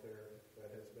feeling out there that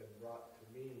has been brought to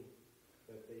me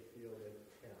that they feel they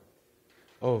can't.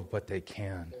 Oh, but they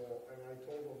can. Oh, and I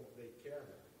told them they can.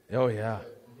 Oh, yeah. I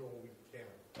said, no, we can't.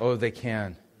 Oh, they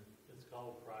can. It's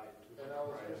called pride. Too And much I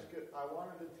was pride. just I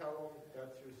wanted to tell them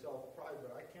that's your self-pride,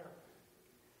 but I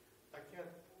can't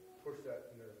push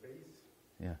that in their face.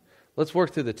 Yeah. Let's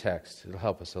work through the text. It'll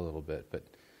help us a little bit. But,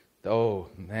 oh,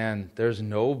 man, there's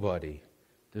nobody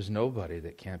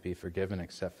that can't be forgiven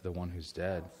except for the one who's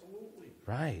dead. Absolutely.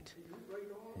 Right. You're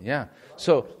right on. Yeah. I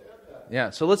So, understand that. yeah.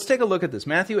 So let's take a look at this.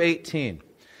 Matthew 18.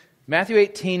 Matthew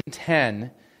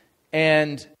 18:10.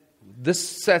 And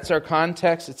this sets our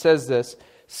context. It says this.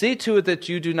 See to it that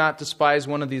you do not despise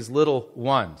one of these little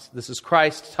ones. This is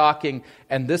Christ talking,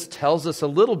 and this tells us a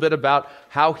little bit about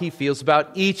how he feels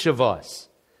about each of us.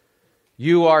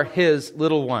 You are his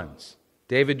little ones.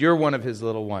 David, you're one of his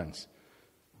little ones.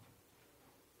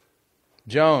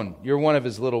 Joan, you're one of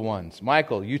his little ones.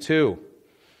 Michael, you too.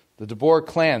 The DeBoer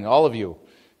clan, all of you.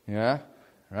 Yeah,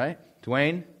 right?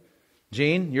 Dwayne,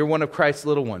 Jean, you're one of Christ's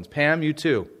little ones. Pam, you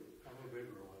too. I'm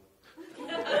a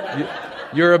bigger one.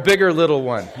 You're a bigger little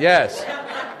one. Yes.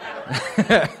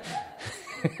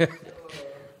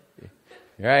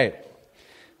 Right.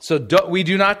 So we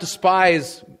do not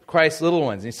despise Christ's little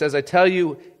ones. He says, I tell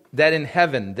you that in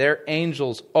heaven their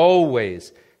angels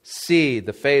always see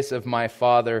the face of my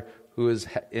Father who is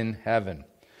in heaven.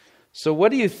 So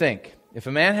what do you think? If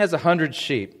a man has 100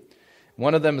 sheep,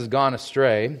 one of them has gone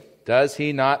astray, Does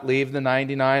he not leave the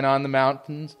 99 on the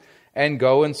mountains and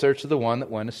go in search of the one that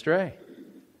went astray?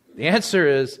 The answer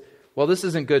is, well, this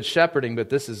isn't good shepherding, but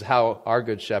this is how our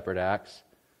good shepherd acts.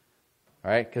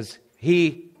 All right? Because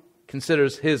he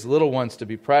considers his little ones to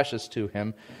be precious to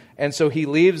him. And so he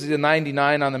leaves the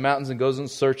 99 on the mountains and goes and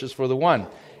searches for the one.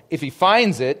 If he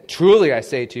finds it, truly I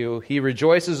say to you, he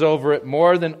rejoices over it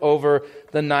more than over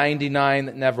the 99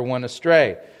 that never went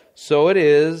astray. So it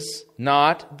is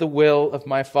not the will of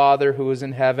my Father who is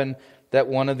in heaven that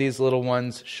one of these little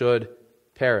ones should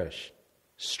perish.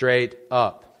 Straight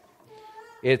up.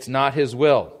 It's not his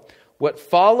will. What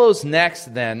follows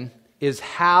next then is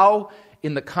how,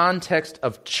 in the context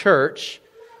of church,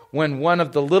 when one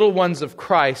of the little ones of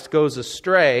Christ goes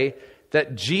astray,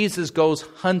 that Jesus goes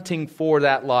hunting for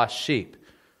that lost sheep.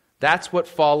 That's what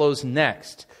follows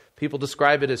next. People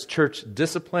describe it as church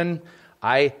discipline.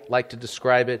 I like to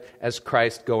describe it as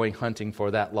Christ going hunting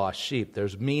for that lost sheep.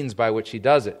 There's means by which he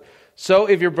does it. So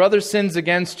if your brother sins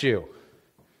against you,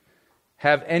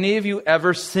 have any of you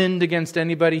ever sinned against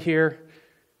anybody here?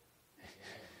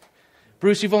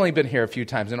 Bruce, you've only been here a few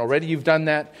times, and already you've done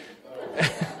that. This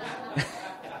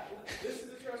is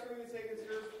a trustworthy thing. It's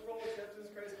your full acceptance.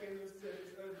 Christ came to this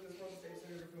world to save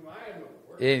sinners, of whom I am the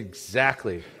worst.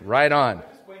 Exactly. Right on. I'm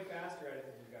just way faster at it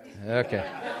than you guys. Okay.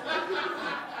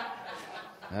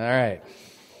 All right.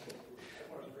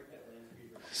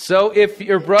 So if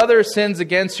your brother sins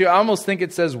against you, I almost think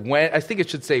it says when. I think it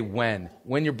should say when.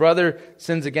 When your brother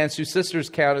sins against you, sisters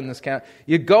count in this count.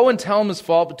 You go and tell him his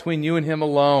fault between you and him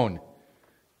alone.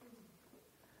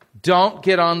 Don't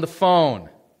get on the phone.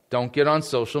 Don't get on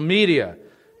social media.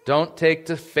 Don't take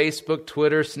to Facebook,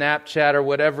 Twitter, Snapchat, or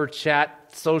whatever chat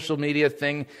social media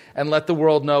thing and let the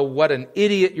world know what an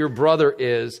idiot your brother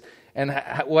is and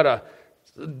what a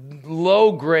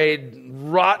low-grade,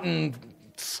 rotten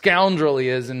scoundrel he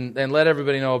is, and let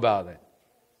everybody know about it.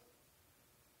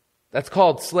 That's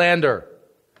called slander.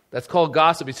 That's called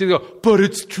gossip. You see, they go, but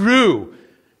it's true.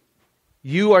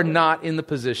 You are not in the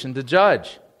position to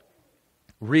judge.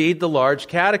 Read the Large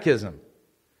Catechism.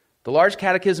 The Large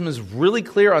Catechism is really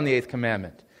clear on the 8th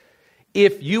commandment.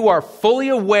 If you are fully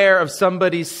aware of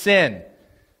somebody's sin,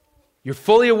 you're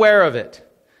fully aware of it.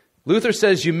 Luther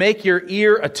says you make your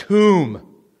ear a tomb.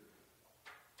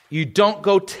 You don't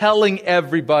go telling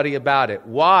everybody about it.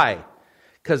 Why?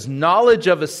 Because knowledge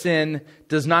of a sin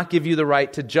does not give you the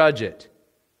right to judge it.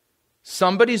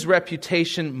 Somebody's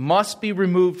reputation must be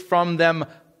removed from them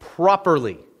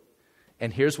properly.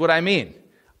 And here's what I mean.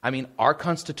 Our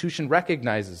Constitution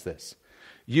recognizes this.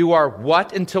 You are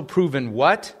what until proven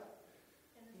what?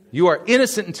 You are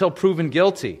innocent until proven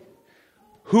guilty.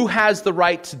 Who has the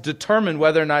right to determine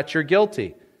whether or not you're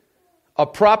guilty? A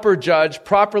proper judge,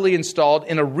 properly installed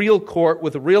in a real court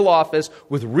with a real office,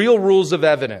 with real rules of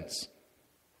evidence.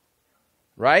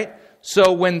 Right?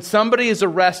 So when somebody is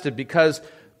arrested because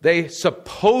they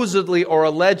supposedly or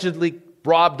allegedly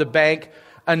robbed a bank,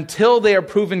 until they are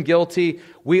proven guilty,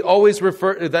 we always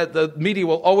refer that the media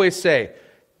will always say,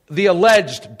 the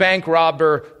alleged bank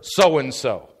robber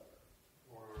so-and-so.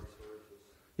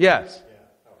 Yes.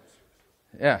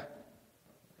 Yeah.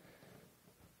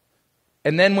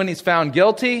 And then when he's found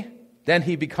guilty, then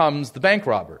he becomes the bank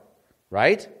robber,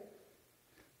 right?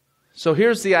 So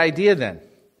here's the idea then,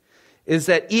 is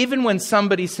that even when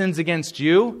somebody sins against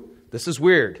you, this is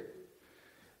weird,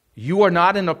 you are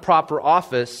not in a proper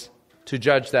office to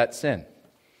judge that sin.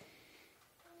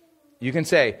 You can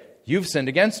say, you've sinned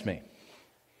against me.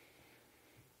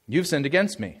 You've sinned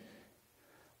against me.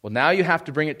 Well, now you have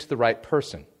to bring it to the right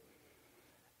person.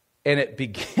 And it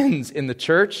begins in the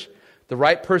church. The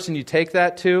right person you take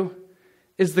that to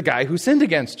is the guy who sinned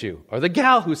against you, or the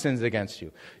gal who sins against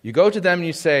you. You go to them and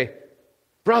you say,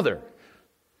 brother,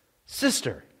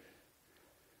 sister,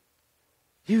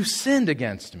 you sinned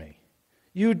against me.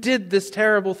 You did this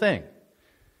terrible thing.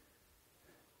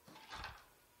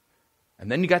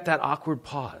 And then you got that awkward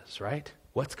pause, right?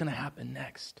 What's going to happen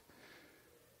next?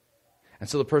 And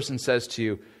so the person says to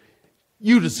you,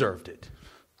 you deserved it.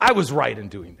 I was right in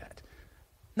doing that.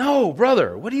 No,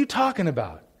 brother, what are you talking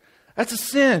about? That's a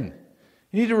sin.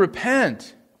 You need to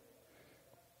repent.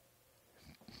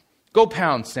 Go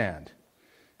pound sand.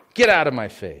 Get out of my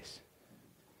face.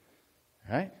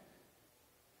 Right?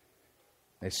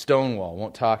 They stonewall,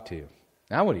 won't talk to you.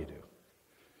 Now what do you do?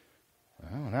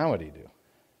 Well, now what do you do?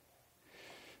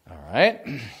 All right.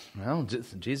 Well,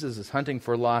 Jesus is hunting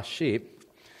for lost sheep.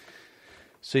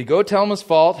 So you go tell him his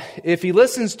fault. If he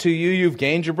listens to you, you've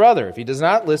gained your brother. If he does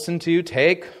not listen to you,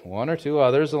 take one or two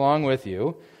others along with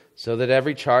you, so that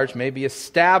every charge may be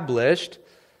established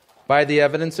by the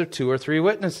evidence of 2 or 3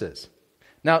 witnesses.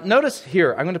 Now, notice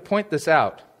here, I'm going to point this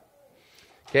out.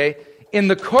 Okay? In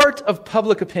the court of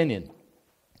public opinion,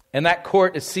 and that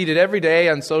court is seated every day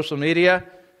on social media,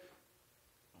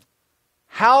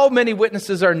 how many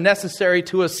witnesses are necessary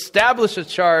to establish a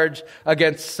charge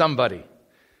against somebody?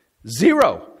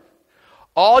 0.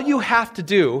 All you have to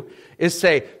do is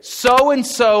say,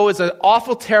 so-and-so is an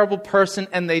awful, terrible person,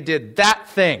 and they did that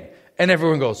thing. And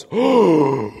everyone goes,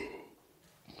 oh,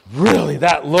 really,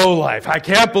 that lowlife? I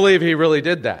can't believe he really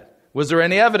did that. Was there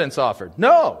any evidence offered?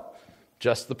 No,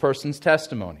 just the person's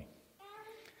testimony.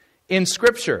 In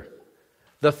Scripture,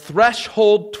 the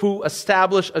threshold to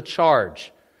establish a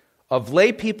charge of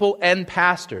lay people and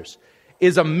pastors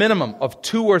is a minimum of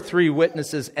 2 or 3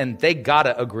 witnesses, and they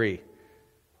gotta agree.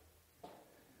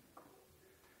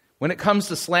 When it comes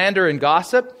to slander and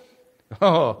gossip,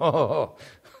 all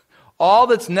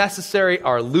that's necessary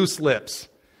are loose lips.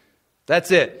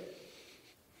 That's it.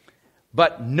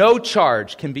 But no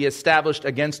charge can be established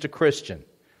against a Christian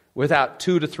without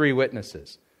 2 to 3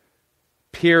 witnesses.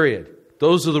 Period.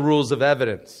 Those are the rules of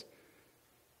evidence.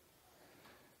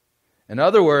 In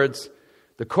other words,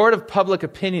 the court of public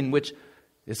opinion, which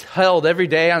is held every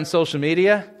day on social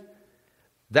media,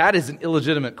 that is an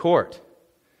illegitimate court.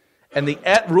 And the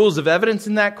rules of evidence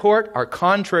in that court are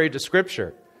contrary to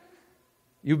Scripture.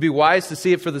 You'd be wise to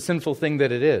see it for the sinful thing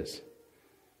that it is.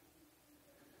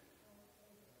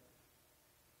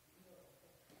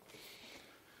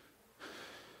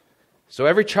 So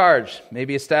every charge may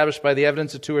be established by the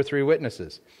evidence of 2 or 3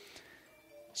 witnesses.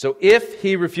 So if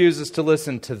he refuses to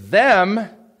listen to them,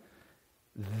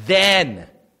 then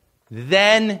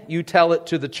you tell it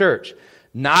to the church.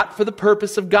 Not for the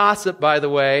purpose of gossip, by the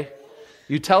way.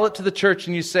 You tell it to the church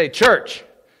and you say, church,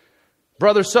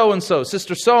 brother so-and-so,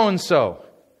 sister so-and-so,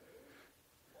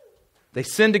 they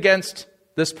sinned against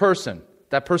this person.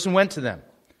 That person went to them.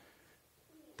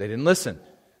 They didn't listen.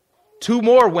 2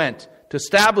 more went to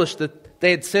establish that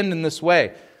they had sinned in this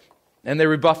way. And they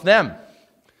rebuffed them.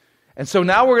 And so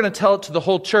now we're going to tell it to the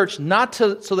whole church, not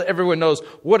so that everyone knows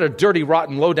what a dirty,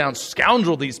 rotten, low-down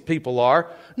scoundrel these people are.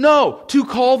 No, to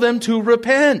call them to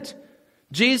repent.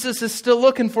 Jesus is still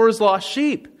looking for his lost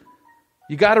sheep.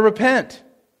 You got to repent.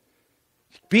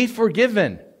 Be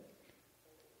forgiven.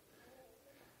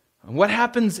 And what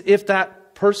happens if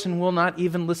that person will not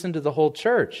even listen to the whole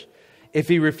church? If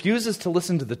he refuses to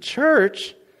listen to the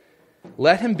church,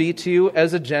 let him be to you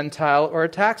as a Gentile or a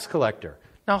tax collector.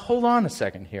 Now hold on a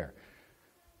second here.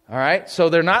 All right, so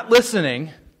they're not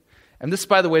listening. And this,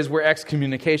 by the way, is where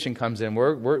excommunication comes in.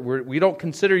 We don't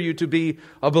consider you to be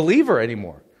a believer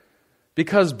anymore.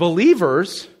 Because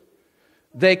believers,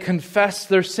 they confess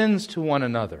their sins to one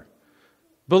another.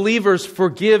 Believers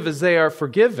forgive as they are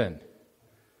forgiven.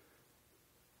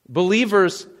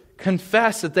 Believers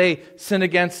confess that they sin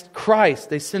against Christ.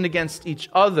 They sin against each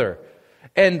other.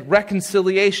 And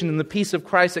reconciliation and the peace of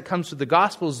Christ that comes through the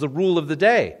gospel is the rule of the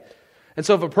day. And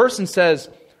so if a person says,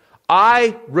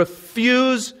 I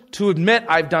refuse to admit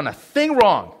I've done a thing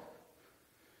wrong.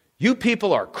 You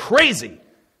people are crazy.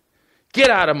 Get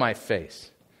out of my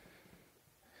face.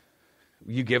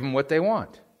 You give them what they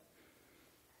want.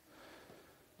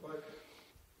 But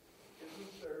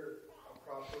isn't there a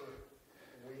proper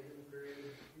waiting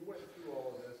period? You went through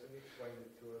all of this and explained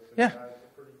it to us. And Yeah. that's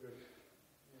a pretty good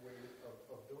way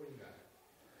of doing that.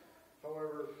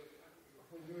 However,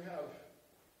 when you have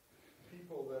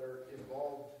people that are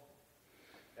involved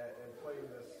and playing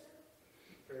this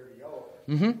fairly out,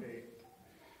 okay,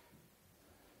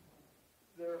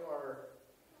 there are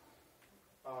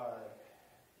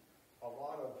a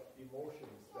lot of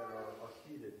emotions that are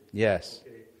heated. Yes.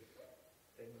 Okay,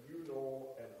 and you know,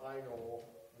 and I know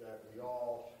that we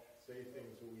all say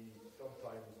things that we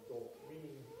sometimes don't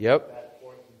mean Yep. at that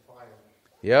point in time.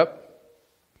 Yep.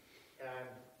 And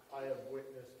I have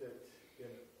witnessed it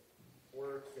in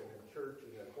work and in church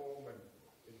and at home and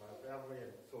in my family,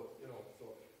 and so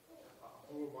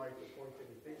who am I to point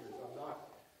any fingers? I'm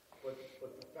not. But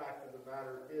the fact of the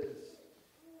matter is,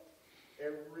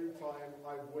 every time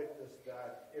I've witnessed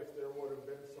that, if there would have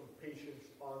been some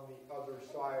patience on the other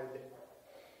side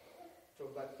to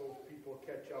let those people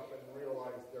catch up and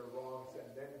realize their wrongs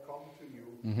and then come to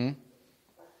you,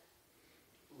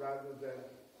 rather than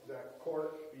that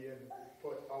court being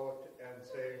put out and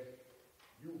saying,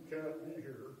 you can't be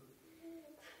here.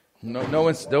 No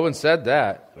one said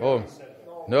that. Oh,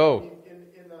 no.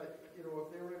 If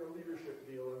they were in a leadership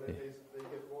deal and then they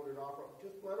get voted off,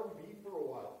 just let them be for a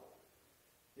while.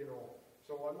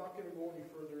 So I'm not going to go any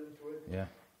further into it. Yeah.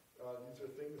 These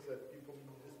are things that people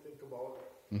need to just think about.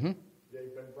 Mm-hmm.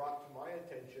 They've been brought to my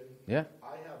attention. Yeah.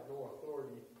 I have no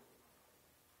authority,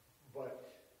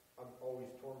 but I'm always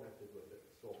tormented with it.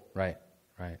 So Right.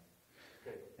 okay.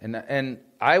 And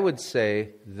I would say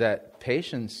that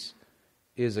patience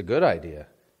is a good idea,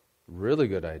 really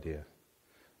good idea.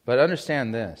 But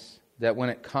understand this, that when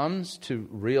it comes to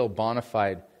real bona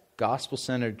fide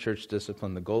gospel-centered church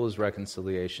discipline, the goal is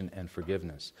reconciliation and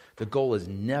forgiveness. The goal is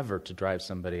never to drive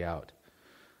somebody out.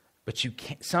 But you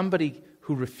can't, somebody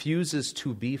who refuses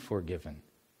to be forgiven.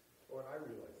 Oh, and I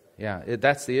realize that. Yeah,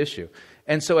 that's the issue.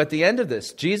 And so at the end of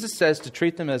this, Jesus says to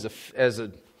treat them as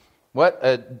a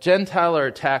Gentile or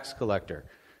a tax collector.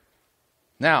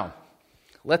 Now,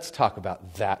 let's talk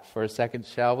about that for a second,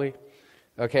 shall we?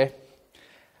 Okay.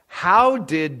 How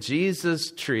did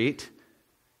Jesus treat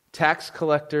tax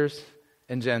collectors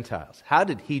and Gentiles? How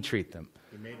did he treat them?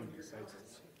 He made them disciples.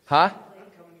 Huh?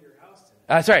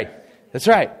 That's right. That's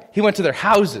right. He went to their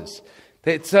houses.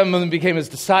 Some of them became his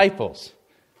disciples.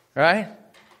 Right?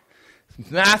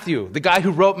 Matthew, the guy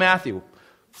who wrote Matthew,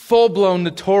 full-blown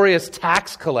notorious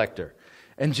tax collector.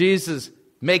 And Jesus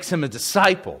makes him a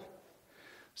disciple.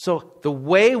 So the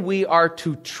way we are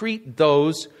to treat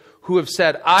those who have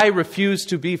said, I refuse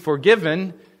to be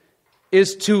forgiven,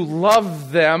 is to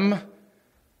love them,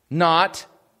 not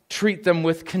treat them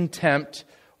with contempt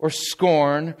or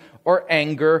scorn or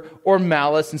anger or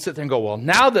malice and sit there and go, well,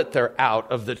 now that they're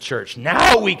out of the church,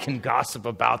 now we can gossip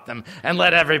about them and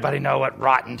let everybody know what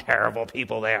rotten, terrible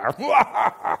people they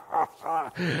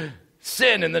are.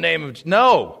 Sin in the name of...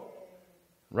 No.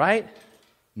 Right?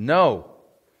 No.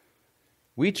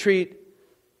 We treat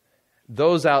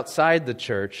those outside the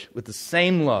church with the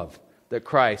same love that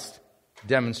Christ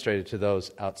demonstrated to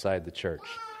those outside the church.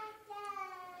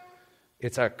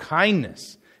 It's our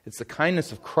kindness. It's the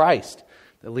kindness of Christ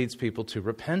that leads people to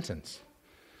repentance.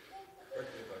 Correct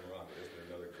me if I'm wrong, but isn't there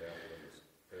another example in this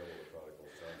parable of the prodigal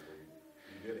son where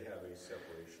you did have a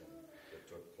separation that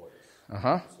took place?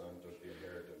 Uh-huh. The son took the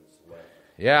inheritance, left.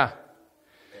 Yeah.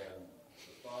 And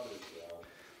the father's job,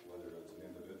 whether it's an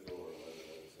individual or whether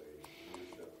it's a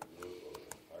leadership group or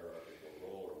hierarchical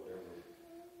role or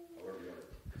however you want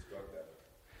to construct that,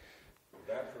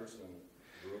 that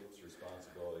group's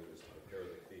responsibility is to prepare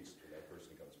the feast when that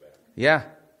person comes back. Yeah.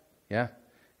 Yeah.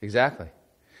 Exactly.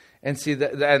 And see,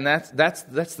 that's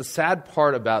the sad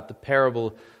part about the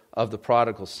parable of the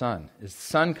prodigal son. Is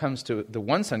the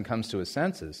one son comes to his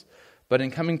senses, but in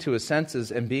coming to his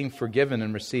senses and being forgiven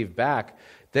and received back,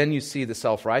 then you see the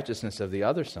self-righteousness of the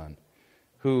other son,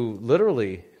 who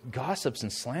literally gossips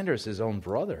and slanders his own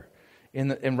brother.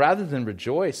 And rather than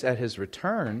rejoice at his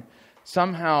return,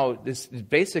 somehow this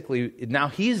basically now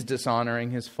he's dishonoring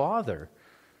his father.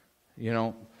 You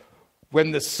know,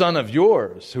 when this son of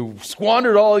yours, who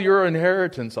squandered all your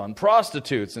inheritance on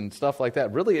prostitutes and stuff like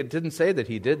that, really it didn't say that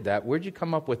he did that. Where'd you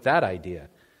come up with that idea?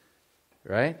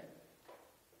 Right?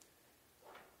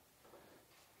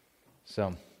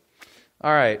 So,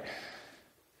 all right.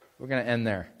 We're going to end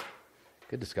there.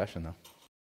 Good discussion, though.